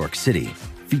New York City,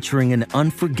 featuring an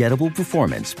unforgettable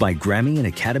performance by Grammy and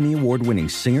Academy Award-winning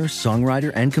singer,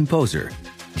 songwriter, and composer,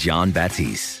 Jon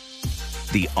Batiste.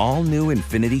 The all-new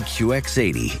Infiniti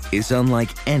QX80 is unlike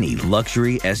any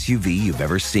luxury SUV you've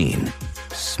ever seen.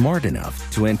 Smart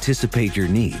enough to anticipate your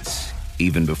needs,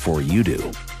 even before you do.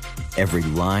 Every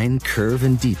line, curve,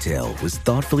 and detail was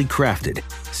thoughtfully crafted,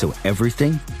 so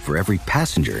everything for every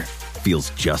passenger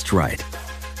feels just right.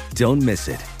 Don't miss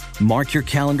it. Mark your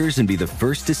calendars and be the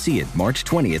first to see it March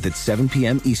 20th at 7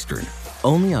 p.m. Eastern,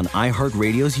 only on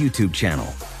iHeartRadio's YouTube channel.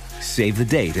 Save the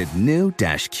date at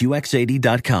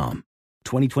new-QX80.com.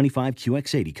 2025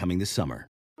 QX80 coming this summer.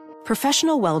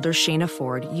 Professional welder Shayna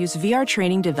Ford used VR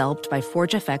training developed by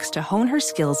ForgeFX to hone her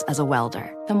skills as a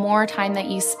welder. The more time that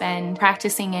you spend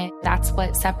practicing it, that's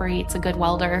what separates a good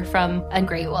welder from a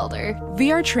great welder.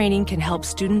 VR training can help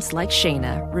students like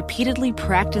Shayna repeatedly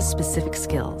practice specific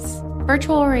skills.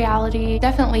 Virtual reality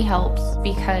definitely helps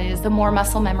because the more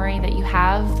muscle memory that you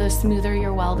have, the smoother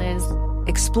your weld is.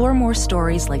 Explore more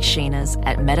stories like Shayna's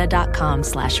at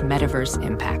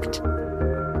meta.com/metaverseimpact.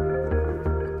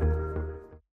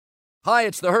 Hi,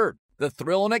 it's The Herd. The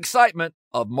thrill and excitement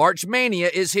of March Mania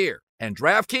is here. And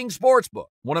DraftKings Sportsbook,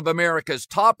 one of America's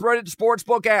top-rated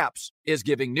sportsbook apps, is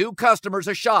giving new customers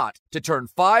a shot to turn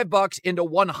 $5 into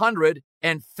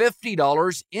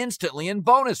 $150 instantly in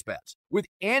bonus bets with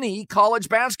any college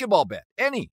basketball bet.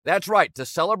 Any. That's right. To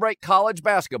celebrate college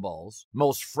basketball's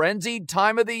most frenzied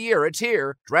time of the year, it's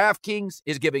here. DraftKings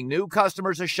is giving new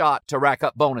customers a shot to rack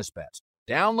up bonus bets.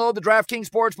 Download the DraftKings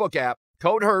Sportsbook app.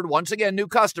 Code HERD. Once again, new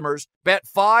customers. Bet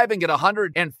 $5 and get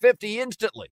 $150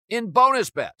 instantly in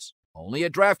bonus bets. Only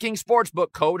at DraftKings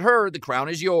Sportsbook. Code HERD. The crown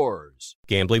is yours.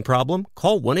 Gambling problem?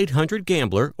 Call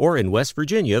 1-800-GAMBLER or in West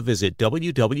Virginia, visit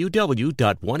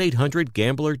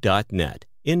www.1800gambler.net.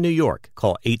 In New York,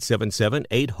 call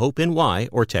 877-8-HOPE-NY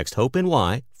or text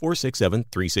HOPE-NY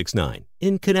 467-369.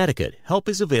 In Connecticut, help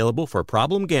is available for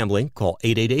problem gambling. Call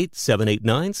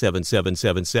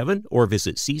 888-789-7777 or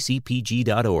visit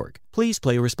ccpg.org. Please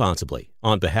play responsibly.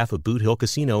 On behalf of Boot Hill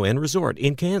Casino and Resort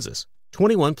in Kansas.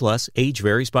 21 plus, age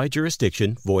varies by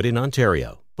jurisdiction, void in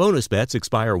Ontario. Bonus bets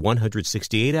expire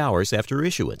 168 hours after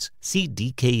issuance. See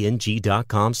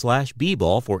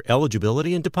dkng.com/bball for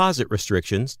eligibility and deposit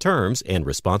restrictions, terms, and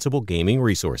responsible gaming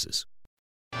resources.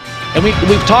 And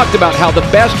we've talked about how the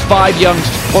best 5 young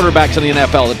quarterbacks in the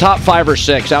NFL, the top 5 or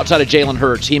 6, outside of Jalen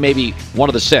Hurts, he may be one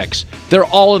of the 6, they're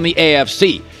all in the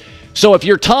AFC. So if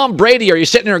you're Tom Brady, are you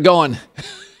sitting there going,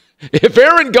 if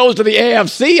Aaron goes to the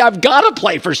AFC, I've got to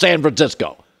play for San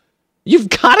Francisco. You've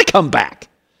got to come back.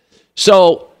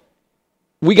 So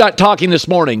we got talking this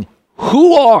morning,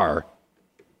 who are,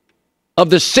 of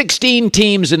the 16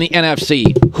 teams in the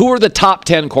NFC, who are the top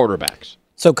 10 quarterbacks?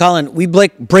 So, Colin, we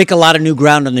break a lot of new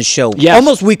ground on this show, yes,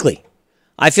 almost weekly.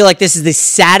 I feel like this is the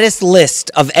saddest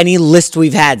list of any list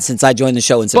we've had since I joined the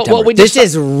show in September. This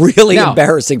is really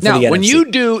embarrassing for the NFC. When you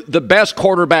do the best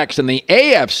quarterbacks in the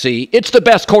AFC, it's the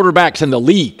best quarterbacks in the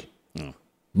league.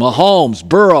 Mahomes,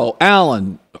 Burrow,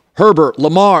 Allen, Herbert,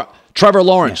 Lamar, Trevor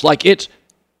Lawrence.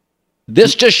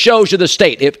 This just shows you the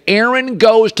state. If Aaron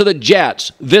goes to the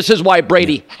Jets, this is why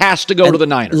Brady has to go to the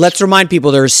Niners. Let's remind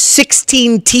people there are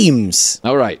 16 teams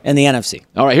in the NFC.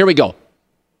 All right, here we go.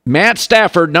 Matt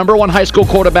Stafford, number 1 high school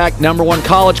quarterback, number 1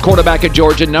 college quarterback at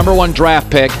Georgia, number 1 draft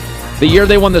pick. The year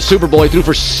they won the Super Bowl, he threw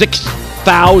for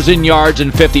 6,000 yards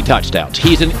and 50 touchdowns.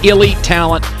 He's an elite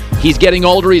talent. He's getting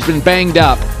older. He's been banged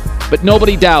up. But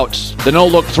nobody doubts the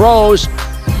no-look throws,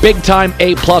 big-time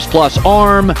A++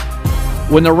 arm.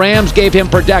 When the Rams gave him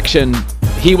protection,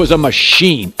 he was a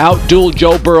machine. Outdueled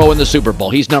Joe Burrow in the Super Bowl.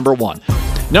 He's number 1.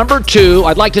 Number 2,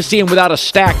 I'd like to see him without a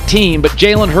stacked team, but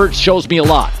Jalen Hurts shows me a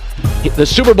lot. The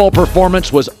Super Bowl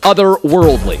performance was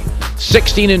otherworldly.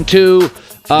 16-2.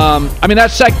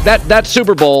 That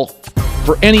Super Bowl,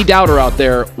 for any doubter out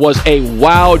there, was a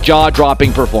wow,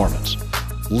 jaw-dropping performance.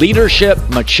 Leadership,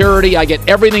 maturity, I get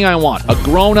everything I want. A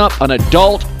grown-up, an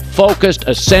adult, focused,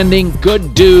 ascending,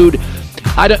 good dude.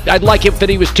 I'd like him if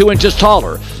he was 2 inches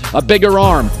taller, a bigger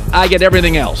arm. I get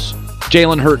everything else.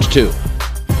 Jalen Hurts, too.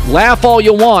 Laugh all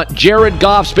you want. Jared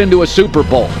Goff's been to a Super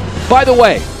Bowl. By the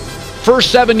way,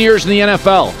 first 7 years in the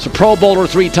NFL. It's a Pro Bowler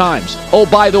 3 times. Oh,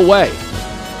 by the way,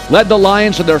 led the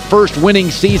Lions to their first winning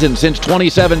season since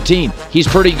 2017. He's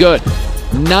pretty good.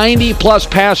 90-plus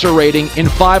passer rating in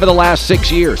 5 of the last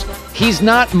 6 years. He's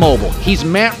not mobile. He's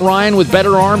Matt Ryan with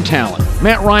better arm talent.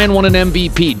 Matt Ryan won an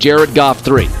MVP. Jared Goff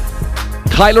 3.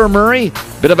 Kyler Murray,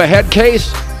 bit of a head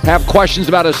case. Have questions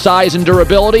about his size and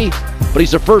durability, but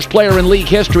he's the first player in league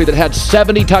history that had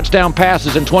 70 touchdown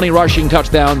passes and 20 rushing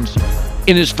touchdowns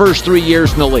in his first 3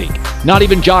 years in the league. Not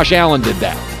even Josh Allen did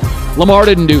that. Lamar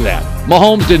didn't do that.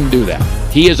 Mahomes didn't do that.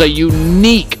 He is a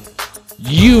unique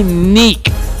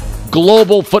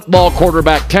global football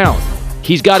quarterback talent.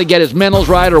 He's got to get his mentals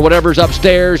right or whatever's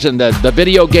upstairs and the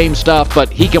video game stuff, but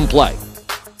he can play.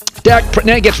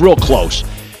 Now it gets real close.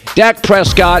 Dak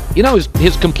Prescott,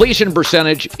 his completion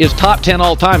percentage is top 10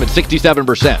 all time at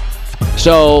 67%.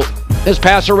 So his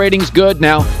passer rating's good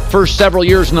now. First several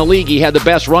years in the league, he had the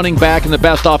best running back and the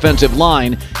best offensive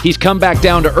line. He's come back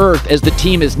down to earth as the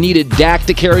team has needed Dak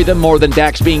to carry them more than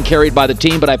Dak's being carried by the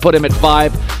team, but I put him at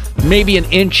 5, maybe an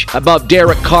inch above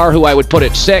Derek Carr, who I would put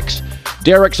at 6.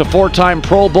 Derek's a 4-time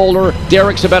Pro Bowler.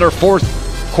 Derek's a better fourth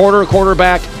quarter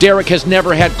quarterback. Derek has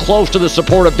never had close to the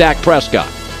support of Dak Prescott.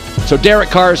 So Derek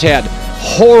Carr's had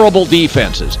horrible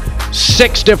defenses,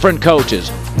 6 different coaches,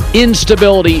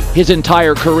 instability his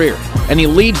entire career. And he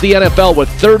leads the NFL with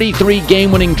 33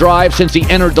 game-winning drives since he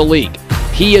entered the league.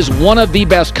 He is one of the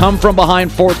best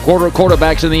come-from-behind fourth-quarter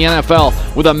quarterbacks in the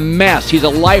NFL with a mess. He's a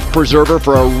life preserver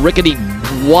for a rickety,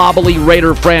 wobbly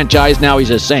Raider franchise. Now he's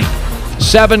a Saint.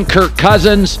 7, Kirk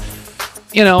Cousins.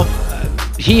 I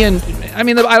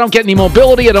don't get any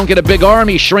mobility. I don't get a big arm.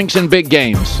 He shrinks in big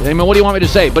games. What do you want me to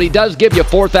say? But he does give you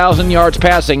 4,000 yards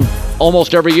passing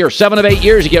almost every year. 7 of 8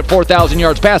 years, you get 4,000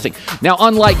 yards passing. Now,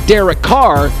 unlike Derek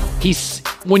Carr,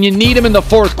 when you need him in the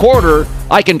fourth quarter,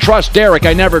 I can trust Derek.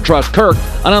 I never trust Kirk.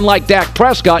 And unlike Dak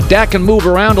Prescott, Dak can move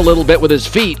around a little bit with his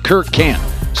feet. Kirk can't.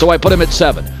 So I put him at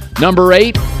 7. Number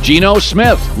 8, Geno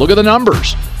Smith. Look at the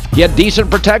numbers. He had decent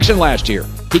protection last year.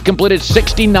 He completed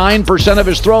 69% of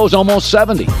his throws, almost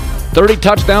 70. 30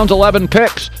 touchdowns, 11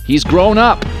 picks. He's grown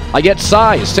up. I get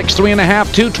size,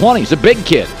 6'3.5", 220. He's a big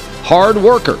kid. Hard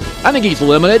worker. I think he's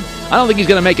limited. I don't think he's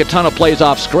going to make a ton of plays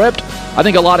off script. I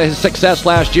think a lot of his success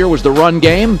last year was the run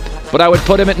game, but I would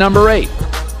put him at number 8.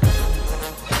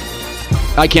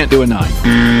 I can't do a 9.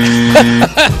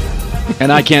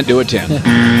 And I can't do a 10.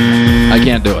 I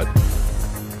can't do it.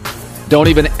 Don't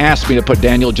even ask me to put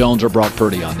Daniel Jones or Brock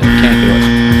Purdy on there. Can't do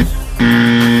it.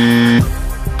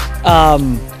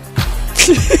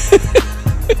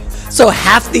 So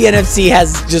half the NFC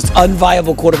has just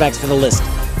unviable quarterbacks for the list,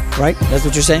 right? That's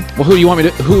what you're saying? Well, who do you want me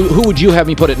to? Who would you have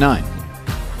me put at 9?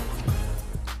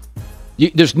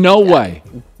 There's no way.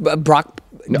 Brock.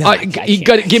 No, you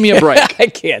got to give me a break. I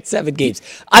can't. 7 games.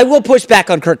 I will push back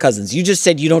on Kirk Cousins. You just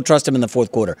said you don't trust him in the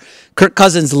fourth quarter. Kirk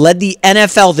Cousins led the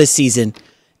NFL this season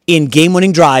in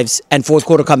game-winning drives and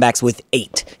fourth-quarter comebacks with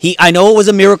 8. I know it was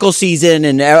a miracle season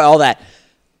and all that.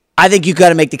 I think you got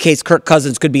to make the case Kirk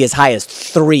Cousins could be as high as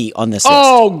 3 on this list.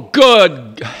 Oh,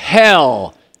 good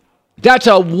hell. That's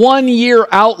a 1-year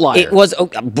outlier. It was.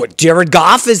 But Jared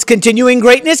Goff is continuing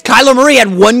greatness. Kyler Murray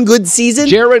had 1 good season.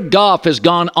 Jared Goff has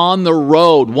gone on the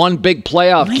road. 1 big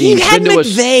playoff game. He had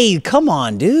McVay. Come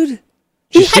on, dude.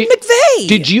 He had McVay.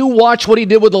 Did you watch what he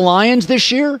did with the Lions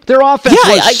this year? Their offense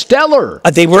was stellar.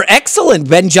 They were excellent.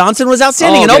 Ben Johnson was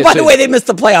outstanding. And by the way, they missed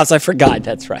the playoffs. I forgot.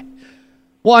 That's right.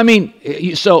 Well, I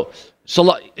mean, so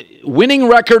winning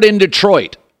record in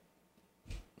Detroit.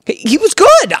 He was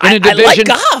good. I like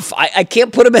Goff. I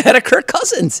can't put him ahead of Kirk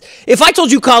Cousins. If I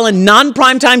told you, Colin,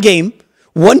 non-primetime game,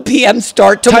 1 p.m.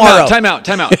 start tomorrow. Time out.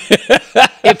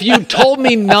 If you told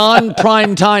me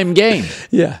non-primetime game.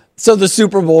 Yeah. So the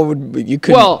Super Bowl you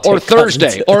couldn't. Well, or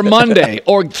Thursday, or Monday,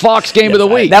 or Fox Game of the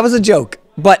Week. That was a joke.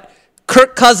 But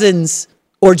Kirk Cousins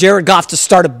or Jared Goff to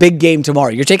start a big game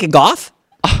tomorrow. You're taking Goff?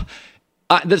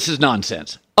 This is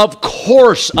nonsense. Of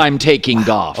course I'm taking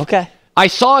Goff. Okay. I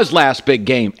saw his last big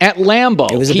game at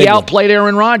Lambeau. He outplayed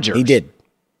Aaron Rodgers. He did.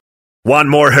 Want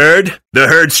more Herd? The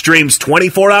Herd streams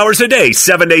 24 hours a day,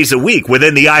 7 days a week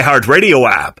within the iHeartRadio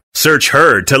app. Search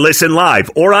Herd to listen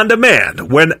live or on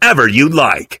demand whenever you'd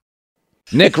like.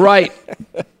 Nick Wright,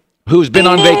 who's been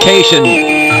on vacation,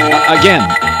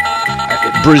 again,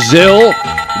 Brazil.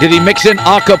 Did he mix in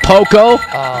Acapulco?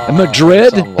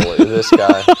 Madrid? This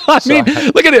guy. I mean,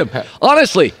 look at him.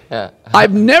 Honestly,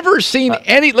 I've never seen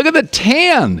any. Look at the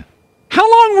tan. How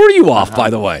long were you off, by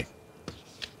the way?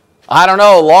 I don't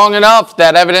know. Long enough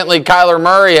that evidently Kyler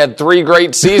Murray had 3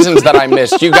 great seasons that I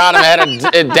missed. You got him ahead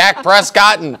of Dak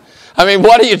Prescott. And I mean,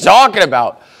 what are you talking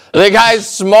about? The guy's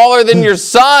smaller than your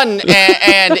son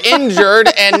and injured,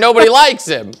 and nobody likes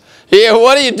him. Yeah,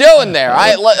 what are you doing there?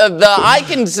 I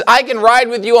can ride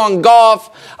with you on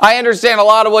Goff. I understand a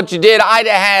lot of what you did. I'd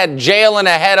have had Jalen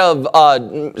ahead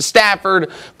of Stafford,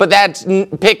 but that's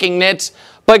picking nits.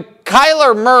 But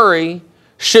Kyler Murray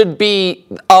should be,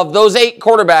 of those 8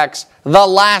 quarterbacks, the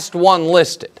last one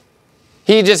listed.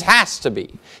 He just has to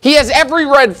be. He has every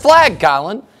red flag,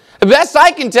 Colin. Best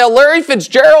I can tell, Larry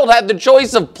Fitzgerald had the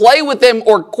choice of play with him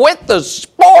or quit the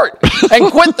sport.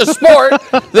 And quit the sport.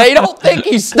 They don't think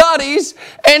he studies,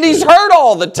 and he's hurt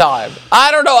all the time.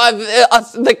 I don't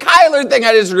know. The Kyler thing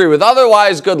I disagree with.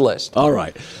 Otherwise, good list. All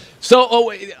right.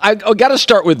 So I got to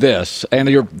start with this, and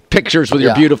your pictures with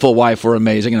your beautiful wife were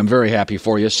amazing, and I'm very happy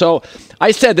for you. So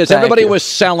I said this. Everybody was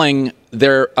selling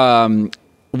their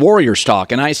Warrior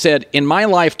stock, and I said, in my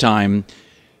lifetime,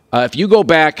 if you go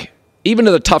back even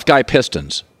to the tough guy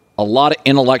Pistons, a lot of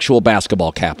intellectual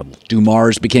basketball capital.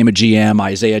 Dumars became a GM,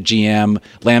 Isaiah GM,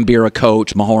 Lambeer a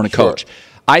coach, Mahorn a coach.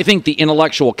 I think the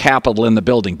intellectual capital in the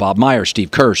building, Bob Myers, Steve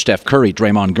Kerr, Steph Curry,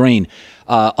 Draymond Green,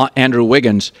 Andrew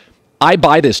Wiggins, I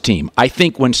buy this team. I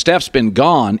think when Steph's been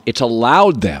gone, it's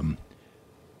allowed them.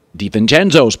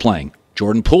 DiVincenzo's playing.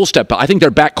 Jordan Poole stepped up. I think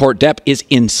their backcourt depth is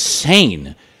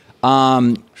insane.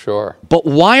 Sure. But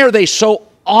why are they so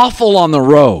awful on the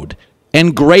road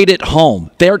and great at home?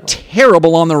 They're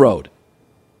terrible on the road.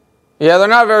 Yeah, they're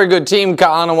not a very good team,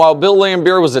 Colin. And while Bill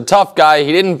Lambier was a tough guy,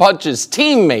 he didn't punch his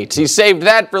teammates. He saved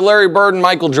that for Larry Bird and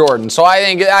Michael Jordan. So I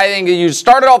think you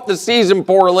started off the season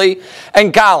poorly.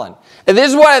 And Colin, this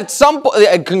is what at some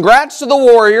point, congrats to the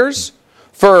Warriors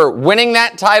for winning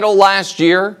that title last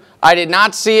year. I did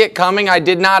not see it coming. I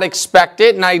did not expect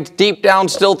it. And I deep down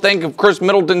still think if Chris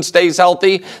Middleton stays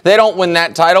healthy, they don't win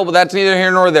that title. But that's neither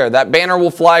here nor there. That banner will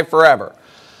fly forever.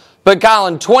 But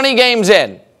Colin, 20 games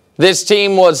in, this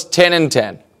team was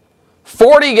 10-10.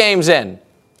 40 games in,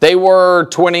 they were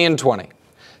 20-20.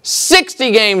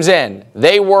 60 games in,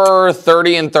 they were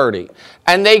 30-30.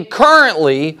 And they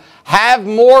currently have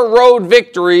more road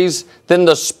victories than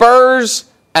the Spurs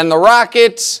and the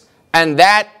Rockets, and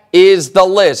that is the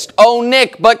list. Oh,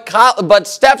 Nick, but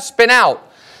Steph's been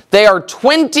out. They are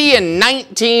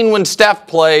 20-19 when Steph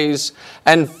plays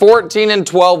and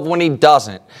 14-12 when he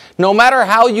doesn't. No matter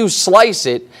how you slice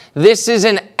it, this is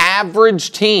an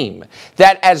average team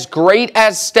that, as great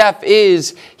as Steph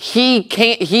is, he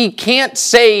can't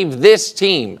save this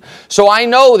team. So I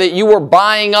know that you were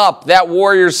buying up that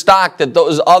Warriors stock that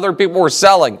those other people were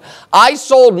selling. I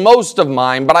sold most of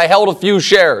mine, but I held a few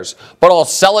shares. But I'll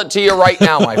sell it to you right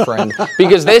now, my friend,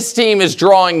 because this team is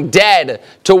drawing dead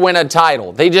to win a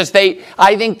title.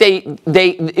 I think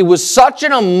it was such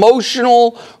an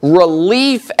emotional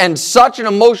relief and such an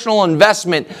emotional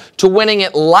investment to winning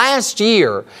it last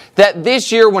year that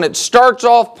this year, when it starts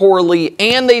off poorly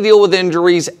and they deal with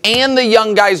injuries and the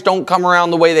young guys don't come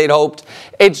around the way they'd hoped,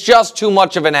 it's just too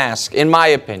much of an ask, in my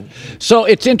opinion. So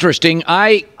it's interesting.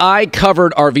 I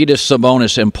covered Arvydas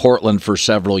Sabonis in Portland for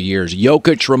several years.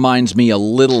 Jokic reminds me a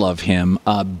little of him.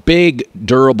 A big,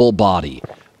 durable body.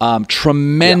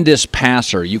 Tremendous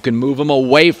passer. You can move him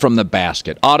away from the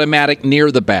basket. Automatic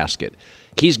near the basket.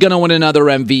 He's going to win another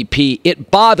MVP.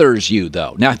 It bothers you,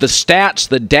 though. Now, the stats,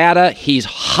 the data, he's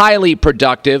highly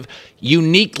productive,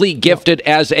 uniquely gifted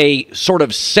as a sort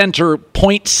of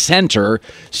point center.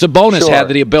 Sabonis had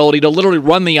the ability to literally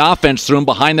run the offense through him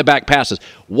behind the back passes.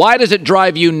 Why does it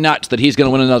drive you nuts that he's going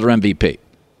to win another MVP?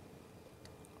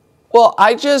 Well,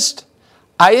 I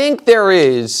think there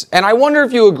is, and I wonder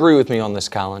if you agree with me on this,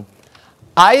 Colin.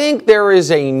 I think there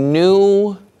is a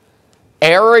new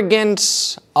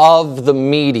arrogance of the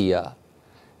media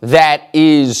that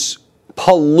is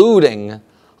polluting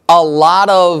a lot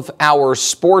of our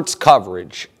sports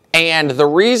coverage. And the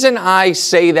reason I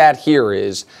say that here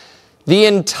is the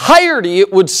entirety,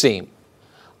 it would seem,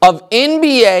 of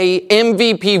NBA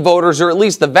MVP voters, or at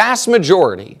least the vast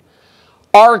majority,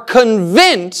 are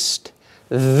convinced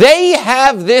they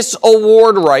have this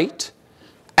award right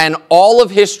and all of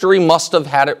history must have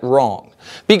had it wrong.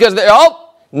 Because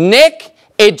Nick,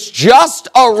 it's just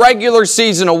a regular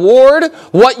season award.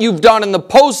 What you've done in the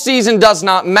postseason does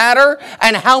not matter,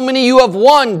 and how many you have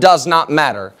won does not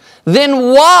matter.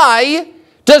 Then why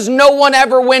does no one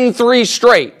ever win 3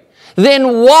 straight?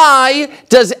 Then why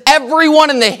does everyone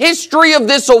in the history of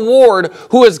this award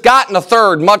who has gotten a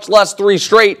third, much less 3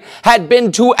 straight, had been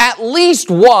to at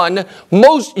least 1,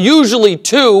 most usually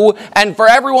 2, and for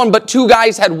everyone but 2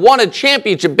 guys had won a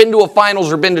championship, been to a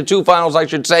finals or been to 2 finals, I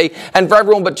should say, and for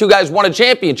everyone but 2 guys won a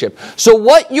championship. So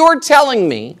what you're telling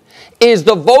me is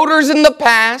the voters in the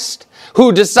past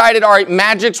who decided, all right,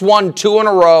 Magic's won 2 in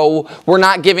a row, we're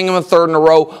not giving him a 3rd in a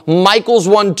row. Michael's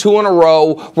won 2 in a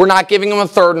row, we're not giving him a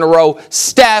 3rd in a row.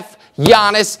 Steph,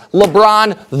 Giannis,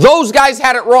 LeBron, those guys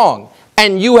had it wrong.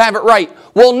 and you have it right.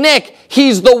 Well, Nick,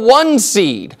 he's the 1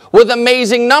 seed with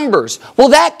amazing numbers. Well,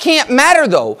 that can't matter,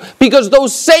 though, because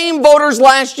those same voters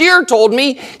last year told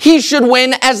me he should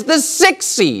win as the 6th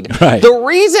seed. Right. The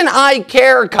reason I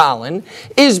care, Colin,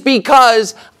 is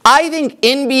because I think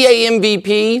NBA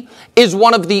MVP is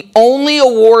one of the only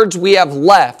awards we have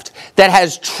left that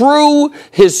has true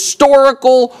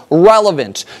historical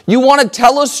relevance. You want to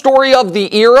tell a story of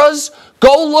the eras?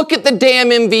 Go look at the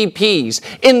damn MVPs.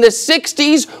 In the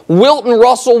 60s, Wilton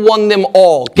Russell won them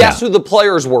all. Guess who the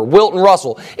players were? Wilton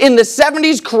Russell. In the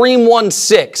 70s, Kareem won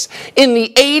 6. In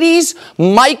the 80s,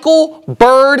 Michael,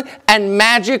 Bird, and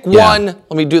Magic won.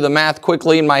 Let me do the math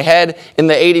quickly in my head. In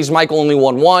the 80s, Michael only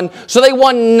won 1. So they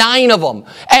won 9 of them.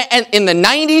 And in the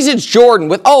 90s, it's Jordan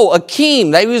with,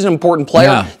 Akeem. He was an important player.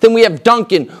 Yeah. Then we have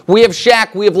Duncan. We have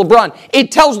Shaq. We have LeBron.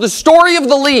 It tells the story of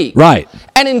the league. Right.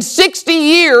 And in 60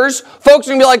 years, folks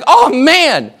are going to be like, oh,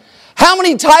 man, how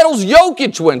many titles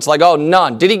Jokic wins? Like,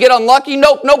 none. Did he get unlucky?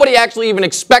 Nope. Nobody actually even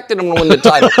expected him to win the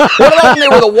title. What about when they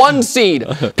were the 1 seed?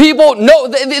 People,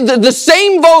 the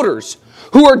same voters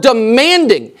who are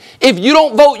demanding, if you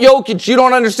don't vote Jokic, you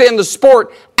don't understand the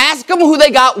sport. Ask them who they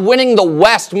got winning the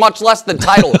West, much less the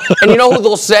title. And you know who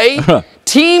they'll say?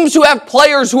 Teams who have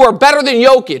players who are better than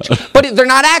Jokic, but they're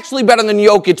not actually better than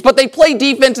Jokic, but they play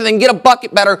defense and then get a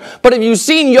bucket better. But have you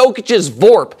seen Jokic's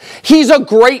VORP? He's a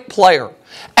great player.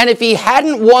 And if he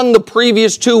hadn't won the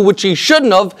previous 2, which he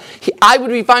shouldn't have, I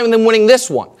would be fine with him winning this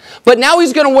one. But now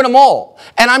he's going to win them all.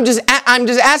 And I'm just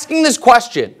asking this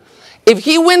question. If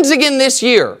he wins again this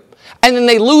year, and then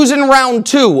they lose in round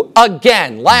 2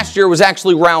 again, last year was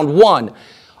actually round 1,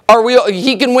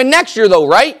 he can win next year though,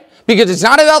 right? Because it's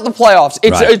not about the playoffs.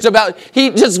 It's about,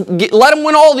 let him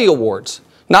win all the awards.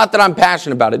 Not that I'm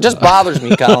passionate about it. It just bothers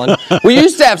me, Colin. We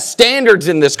used to have standards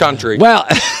in this country. Well,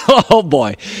 oh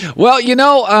boy. Well,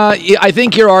 I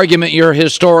think your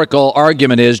historical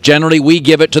argument is generally we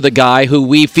give it to the guy who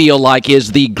we feel like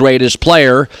is the greatest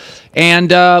player.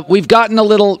 And we've gotten a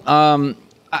little,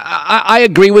 I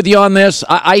agree with you on this.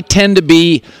 I tend to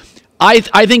be,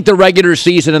 I think the regular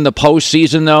season and the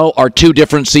postseason, though, are 2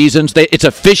 different seasons. It's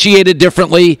officiated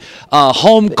differently.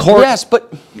 Home court. Yes,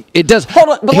 but it does. Hold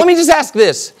on, but let me just ask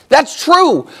this. That's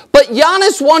true, but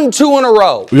Giannis won 2 in a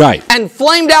row. Right. And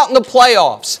flamed out in the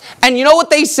playoffs. And you know what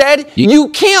they said? You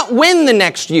can't win the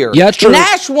next year. Yeah, that's true.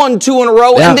 Nash won 2 in a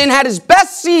row and then had his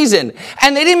best season.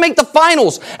 And they didn't make the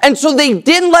finals. And so they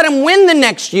didn't let him win the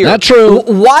next year. That's true.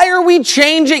 Why are we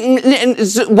changing? And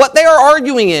what they are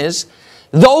arguing is,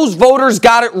 those voters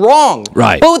got it wrong.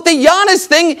 Right. But with the Giannis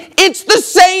thing, it's the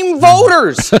same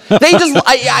voters. They just,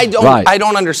 I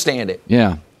don't understand it.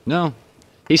 Yeah. No.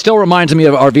 He still reminds me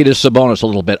of Arvydas Sabonis a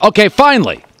little bit. Okay,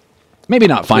 finally. Maybe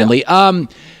not finally. Yeah.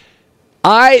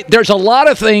 There's a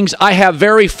lot of things. I have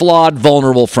very flawed,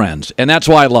 vulnerable friends, and that's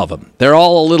why I love them. They're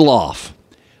all a little off.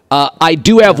 I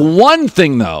do have one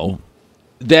thing, though,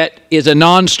 that is a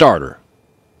non-starter.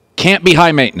 Can't be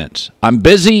high maintenance. I'm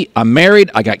busy. I'm married.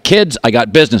 I got kids. I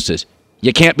got businesses.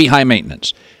 You can't be high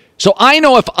maintenance. So I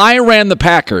know if I ran the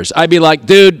Packers, I'd be like,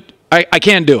 dude, I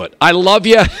can't do it. I love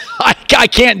you. I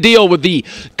can't deal with the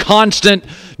constant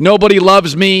nobody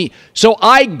loves me. So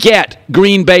I get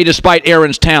Green Bay despite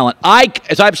Aaron's talent.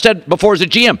 As I've said before as a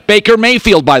GM, Baker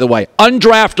Mayfield, by the way,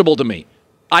 undraftable to me.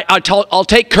 I'll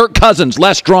take Kirk Cousins,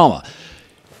 less drama.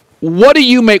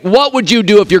 What would you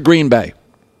do if you're Green Bay?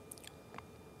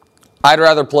 I'd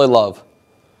rather play love.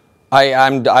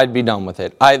 I'd be done with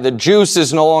it. The juice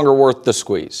is no longer worth the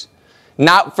squeeze.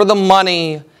 Not for the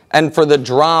money and for the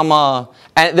drama.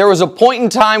 And there was a point in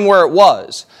time where it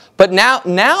was. But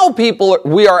now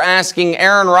we are asking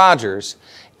Aaron Rodgers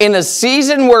in a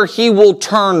season where he will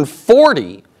turn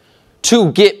 40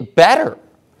 to get better.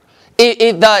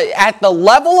 At the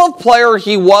level of player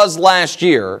he was last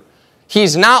year,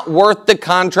 he's not worth the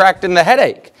contract and the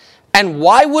headache. And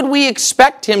why would we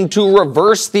expect him to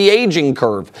reverse the aging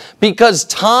curve? Because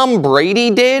Tom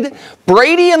Brady did?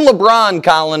 Brady and LeBron,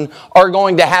 Colin, are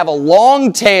going to have a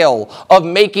long tail of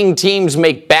making teams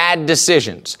make bad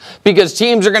decisions. Because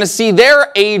teams are going to see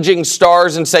their aging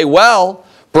stars and say, well,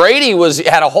 Brady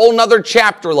had a whole nother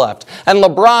chapter left, and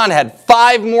LeBron had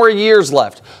 5 more years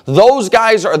left. Those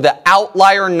guys are the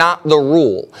outlier, not the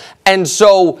rule. And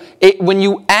so when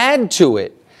you add to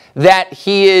it, that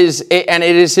he is, and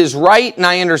it is his right, and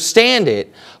I understand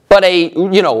it, but a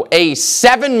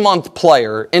 7-month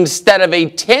player instead of a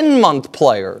 10-month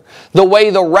player, the way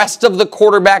the rest of the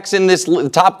quarterbacks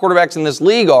top quarterbacks in this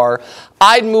league are,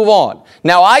 I'd move on.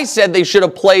 Now, I said they should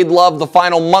have played Love the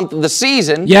final month of the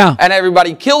season, and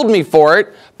everybody killed me for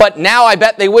it, But now I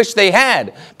bet they wish they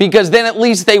had, because then at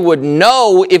least they would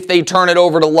know if they turn it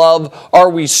over to Love, are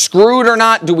we screwed or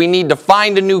not? Do we need to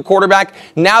find a new quarterback?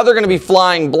 Now they're going to be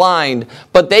flying blind,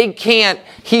 but they can't.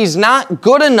 He's not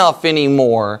good enough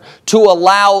anymore to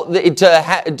allow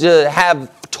to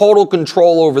have total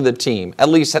control over the team. At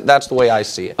least that's the way I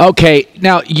see it. Okay,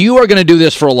 now you are going to do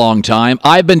this for a long time.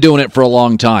 I've been doing it for a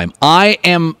long time.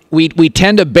 We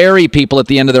tend to bury people at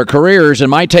the end of their careers,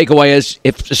 and my takeaway is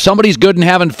if somebody's good and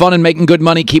having fun and making good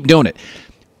money, keep doing it.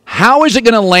 How is it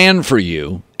going to land for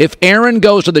you if Aaron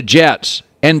goes to the Jets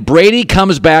and Brady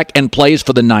comes back and plays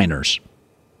for the Niners?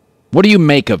 What do you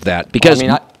make of that? Because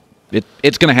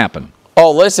it's going to happen.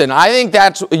 Oh, listen, I think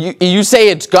that's, you say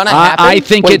it's going to happen? I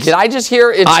think Wait, did I just hear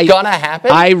it's going to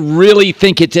happen? I really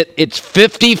think it's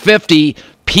 50-50.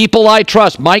 People I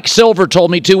trust. Mike Silver told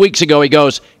me 2 weeks ago, he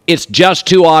goes, it's just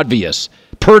too obvious.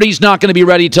 Purdy's not going to be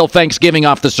ready till Thanksgiving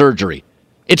off the surgery.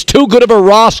 It's too good of a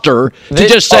roster to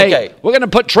just say, we're going to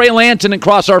put Trey Lance in and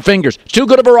cross our fingers. It's too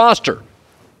good of a roster.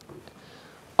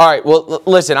 All right, well,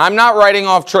 listen, I'm not writing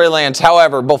off Trey Lance.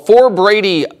 However, before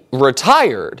Brady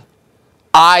retired,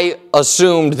 I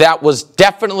assumed that was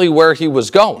definitely where he was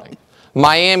going.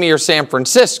 Miami or San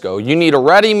Francisco. You need a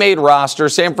ready-made roster.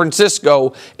 San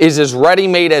Francisco is as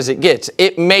ready-made as it gets.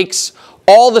 It makes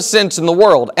all the sense in the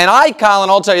world. And Colin,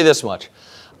 I'll tell you this much.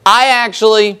 I've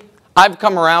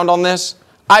come around on this.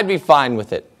 I'd be fine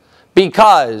with it.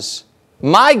 Because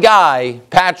my guy,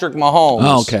 Patrick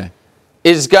Mahomes,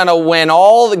 is going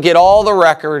to get all the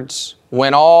records,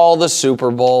 win all the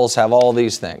Super Bowls, have all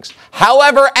these things.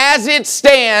 However, as it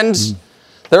stands,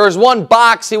 there is one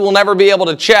box he will never be able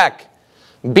to check.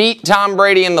 Beat Tom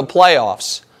Brady in the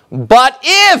playoffs. But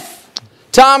if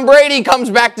Tom Brady comes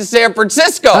back to San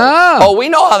Francisco, we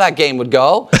know how that game would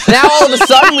go. Now all of a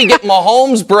sudden we get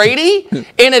Mahomes-Brady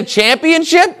in a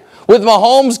championship with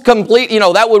Mahomes complete.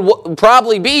 That would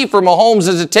probably be for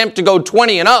Mahomes' attempt to go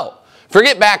 20-0.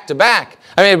 Forget back-to-back.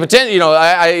 I mean,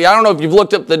 I don't know if you've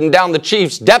looked up down the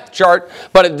Chiefs' depth chart,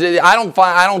 but I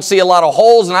don't see a lot of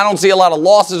holes and I don't see a lot of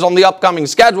losses on the upcoming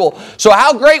schedule. So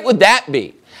how great would that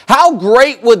be? How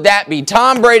great would that be?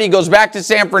 Tom Brady goes back to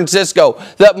San Francisco.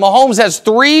 That Mahomes has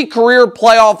 3 career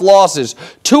playoff losses.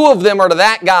 2 of them are to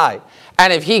that guy.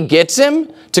 And if he gets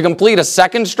him to complete a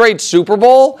second straight Super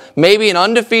Bowl, maybe an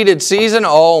undefeated season,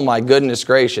 oh my goodness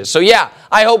gracious. So yeah,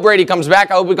 I hope Brady comes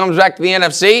back. I hope he comes back to the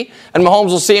NFC, and Mahomes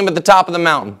will see him at the top of the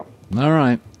mountain. All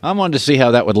right. I wanted to see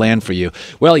how that would land for you.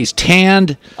 Well, he's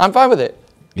tanned. I'm fine with it.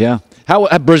 Yeah.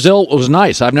 Brazil was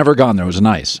nice. I've never gone there. It was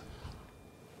nice.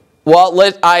 Well,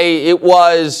 it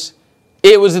was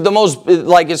the most,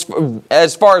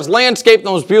 as far as landscape,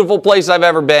 the most beautiful place I've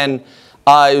ever been.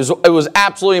 It was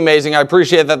absolutely amazing. I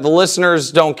appreciate that the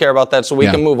listeners don't care about that, so we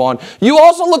can move on. You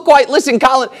also look listen,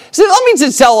 Colin, let me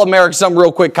just tell America something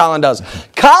real quick Colin does.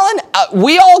 Colin,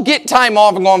 we all get time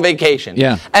off and go on vacation.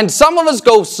 Yeah. And some of us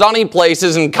go sunny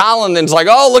places, and Colin then's like,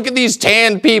 oh, look at these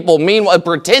tan people. Meanwhile,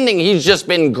 pretending he's just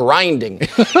been grinding.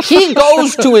 He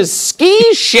goes to his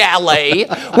ski chalet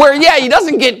where, he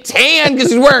doesn't get tan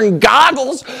because he's wearing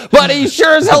goggles, but he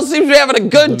sure as hell seems to be having a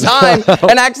good time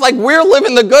and acts like we're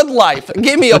living the good life.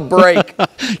 Give me a break.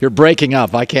 You're breaking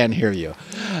up. I can't hear you.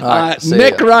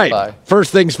 Nick Wright, Bye.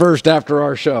 First things first after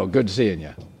our show. Good seeing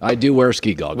you. I do wear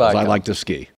ski goggles. Bye, I like to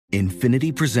ski.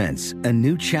 Infiniti presents a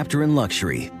new chapter in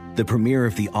luxury, the premiere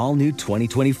of the all-new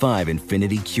 2025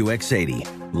 Infiniti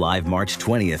QX80, live March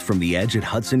 20th from the Edge at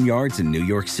Hudson Yards in New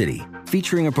York City,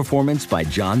 featuring a performance by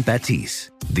John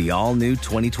Batiste. The all-new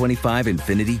 2025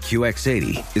 Infiniti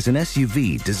QX80 is an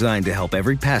SUV designed to help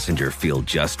every passenger feel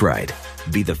just right.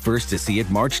 Be the first to see it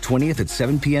March 20th at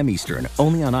 7 p.m. Eastern,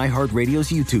 only on iHeartRadio's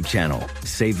YouTube channel.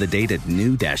 Save the date at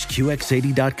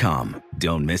new-QX80.com.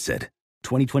 Don't miss it.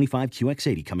 2025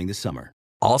 QX80 coming this summer.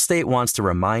 Allstate wants to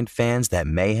remind fans that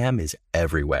mayhem is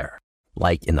everywhere.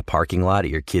 Like in the parking lot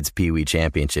at your kid's Pee Wee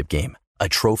Championship game. A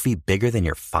trophy bigger than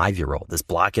your 5-year-old is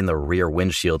blocking the rear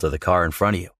windshield of the car in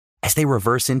front of you. As they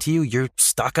reverse into you, you're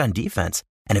stuck on defense.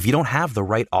 And if you don't have the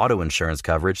right auto insurance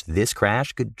coverage, this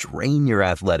crash could drain your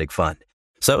athletic fund.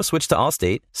 So switch to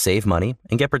Allstate, save money,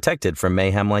 and get protected from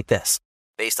mayhem like this.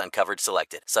 Based on coverage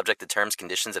selected, subject to terms,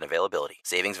 conditions, and availability.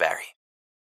 Savings vary.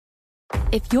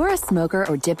 If you're a smoker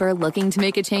or dipper looking to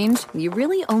make a change, you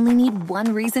really only need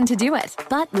one reason to do it.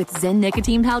 But with Zyn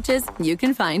nicotine pouches, you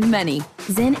can find many.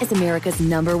 Zyn is America's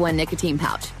 #1 nicotine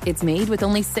pouch. It's made with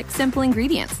only 6 simple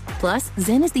ingredients. Plus,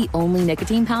 Zyn is the only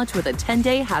nicotine pouch with a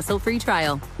 10-day hassle-free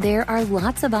trial. There are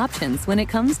lots of options when it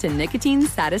comes to nicotine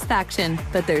satisfaction,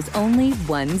 but there's only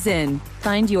one Zyn.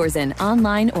 Find your Zyn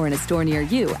online or in a store near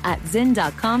you at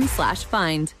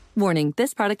zyn.com/find. Warning,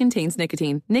 this product contains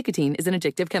nicotine. Nicotine is an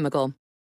addictive chemical.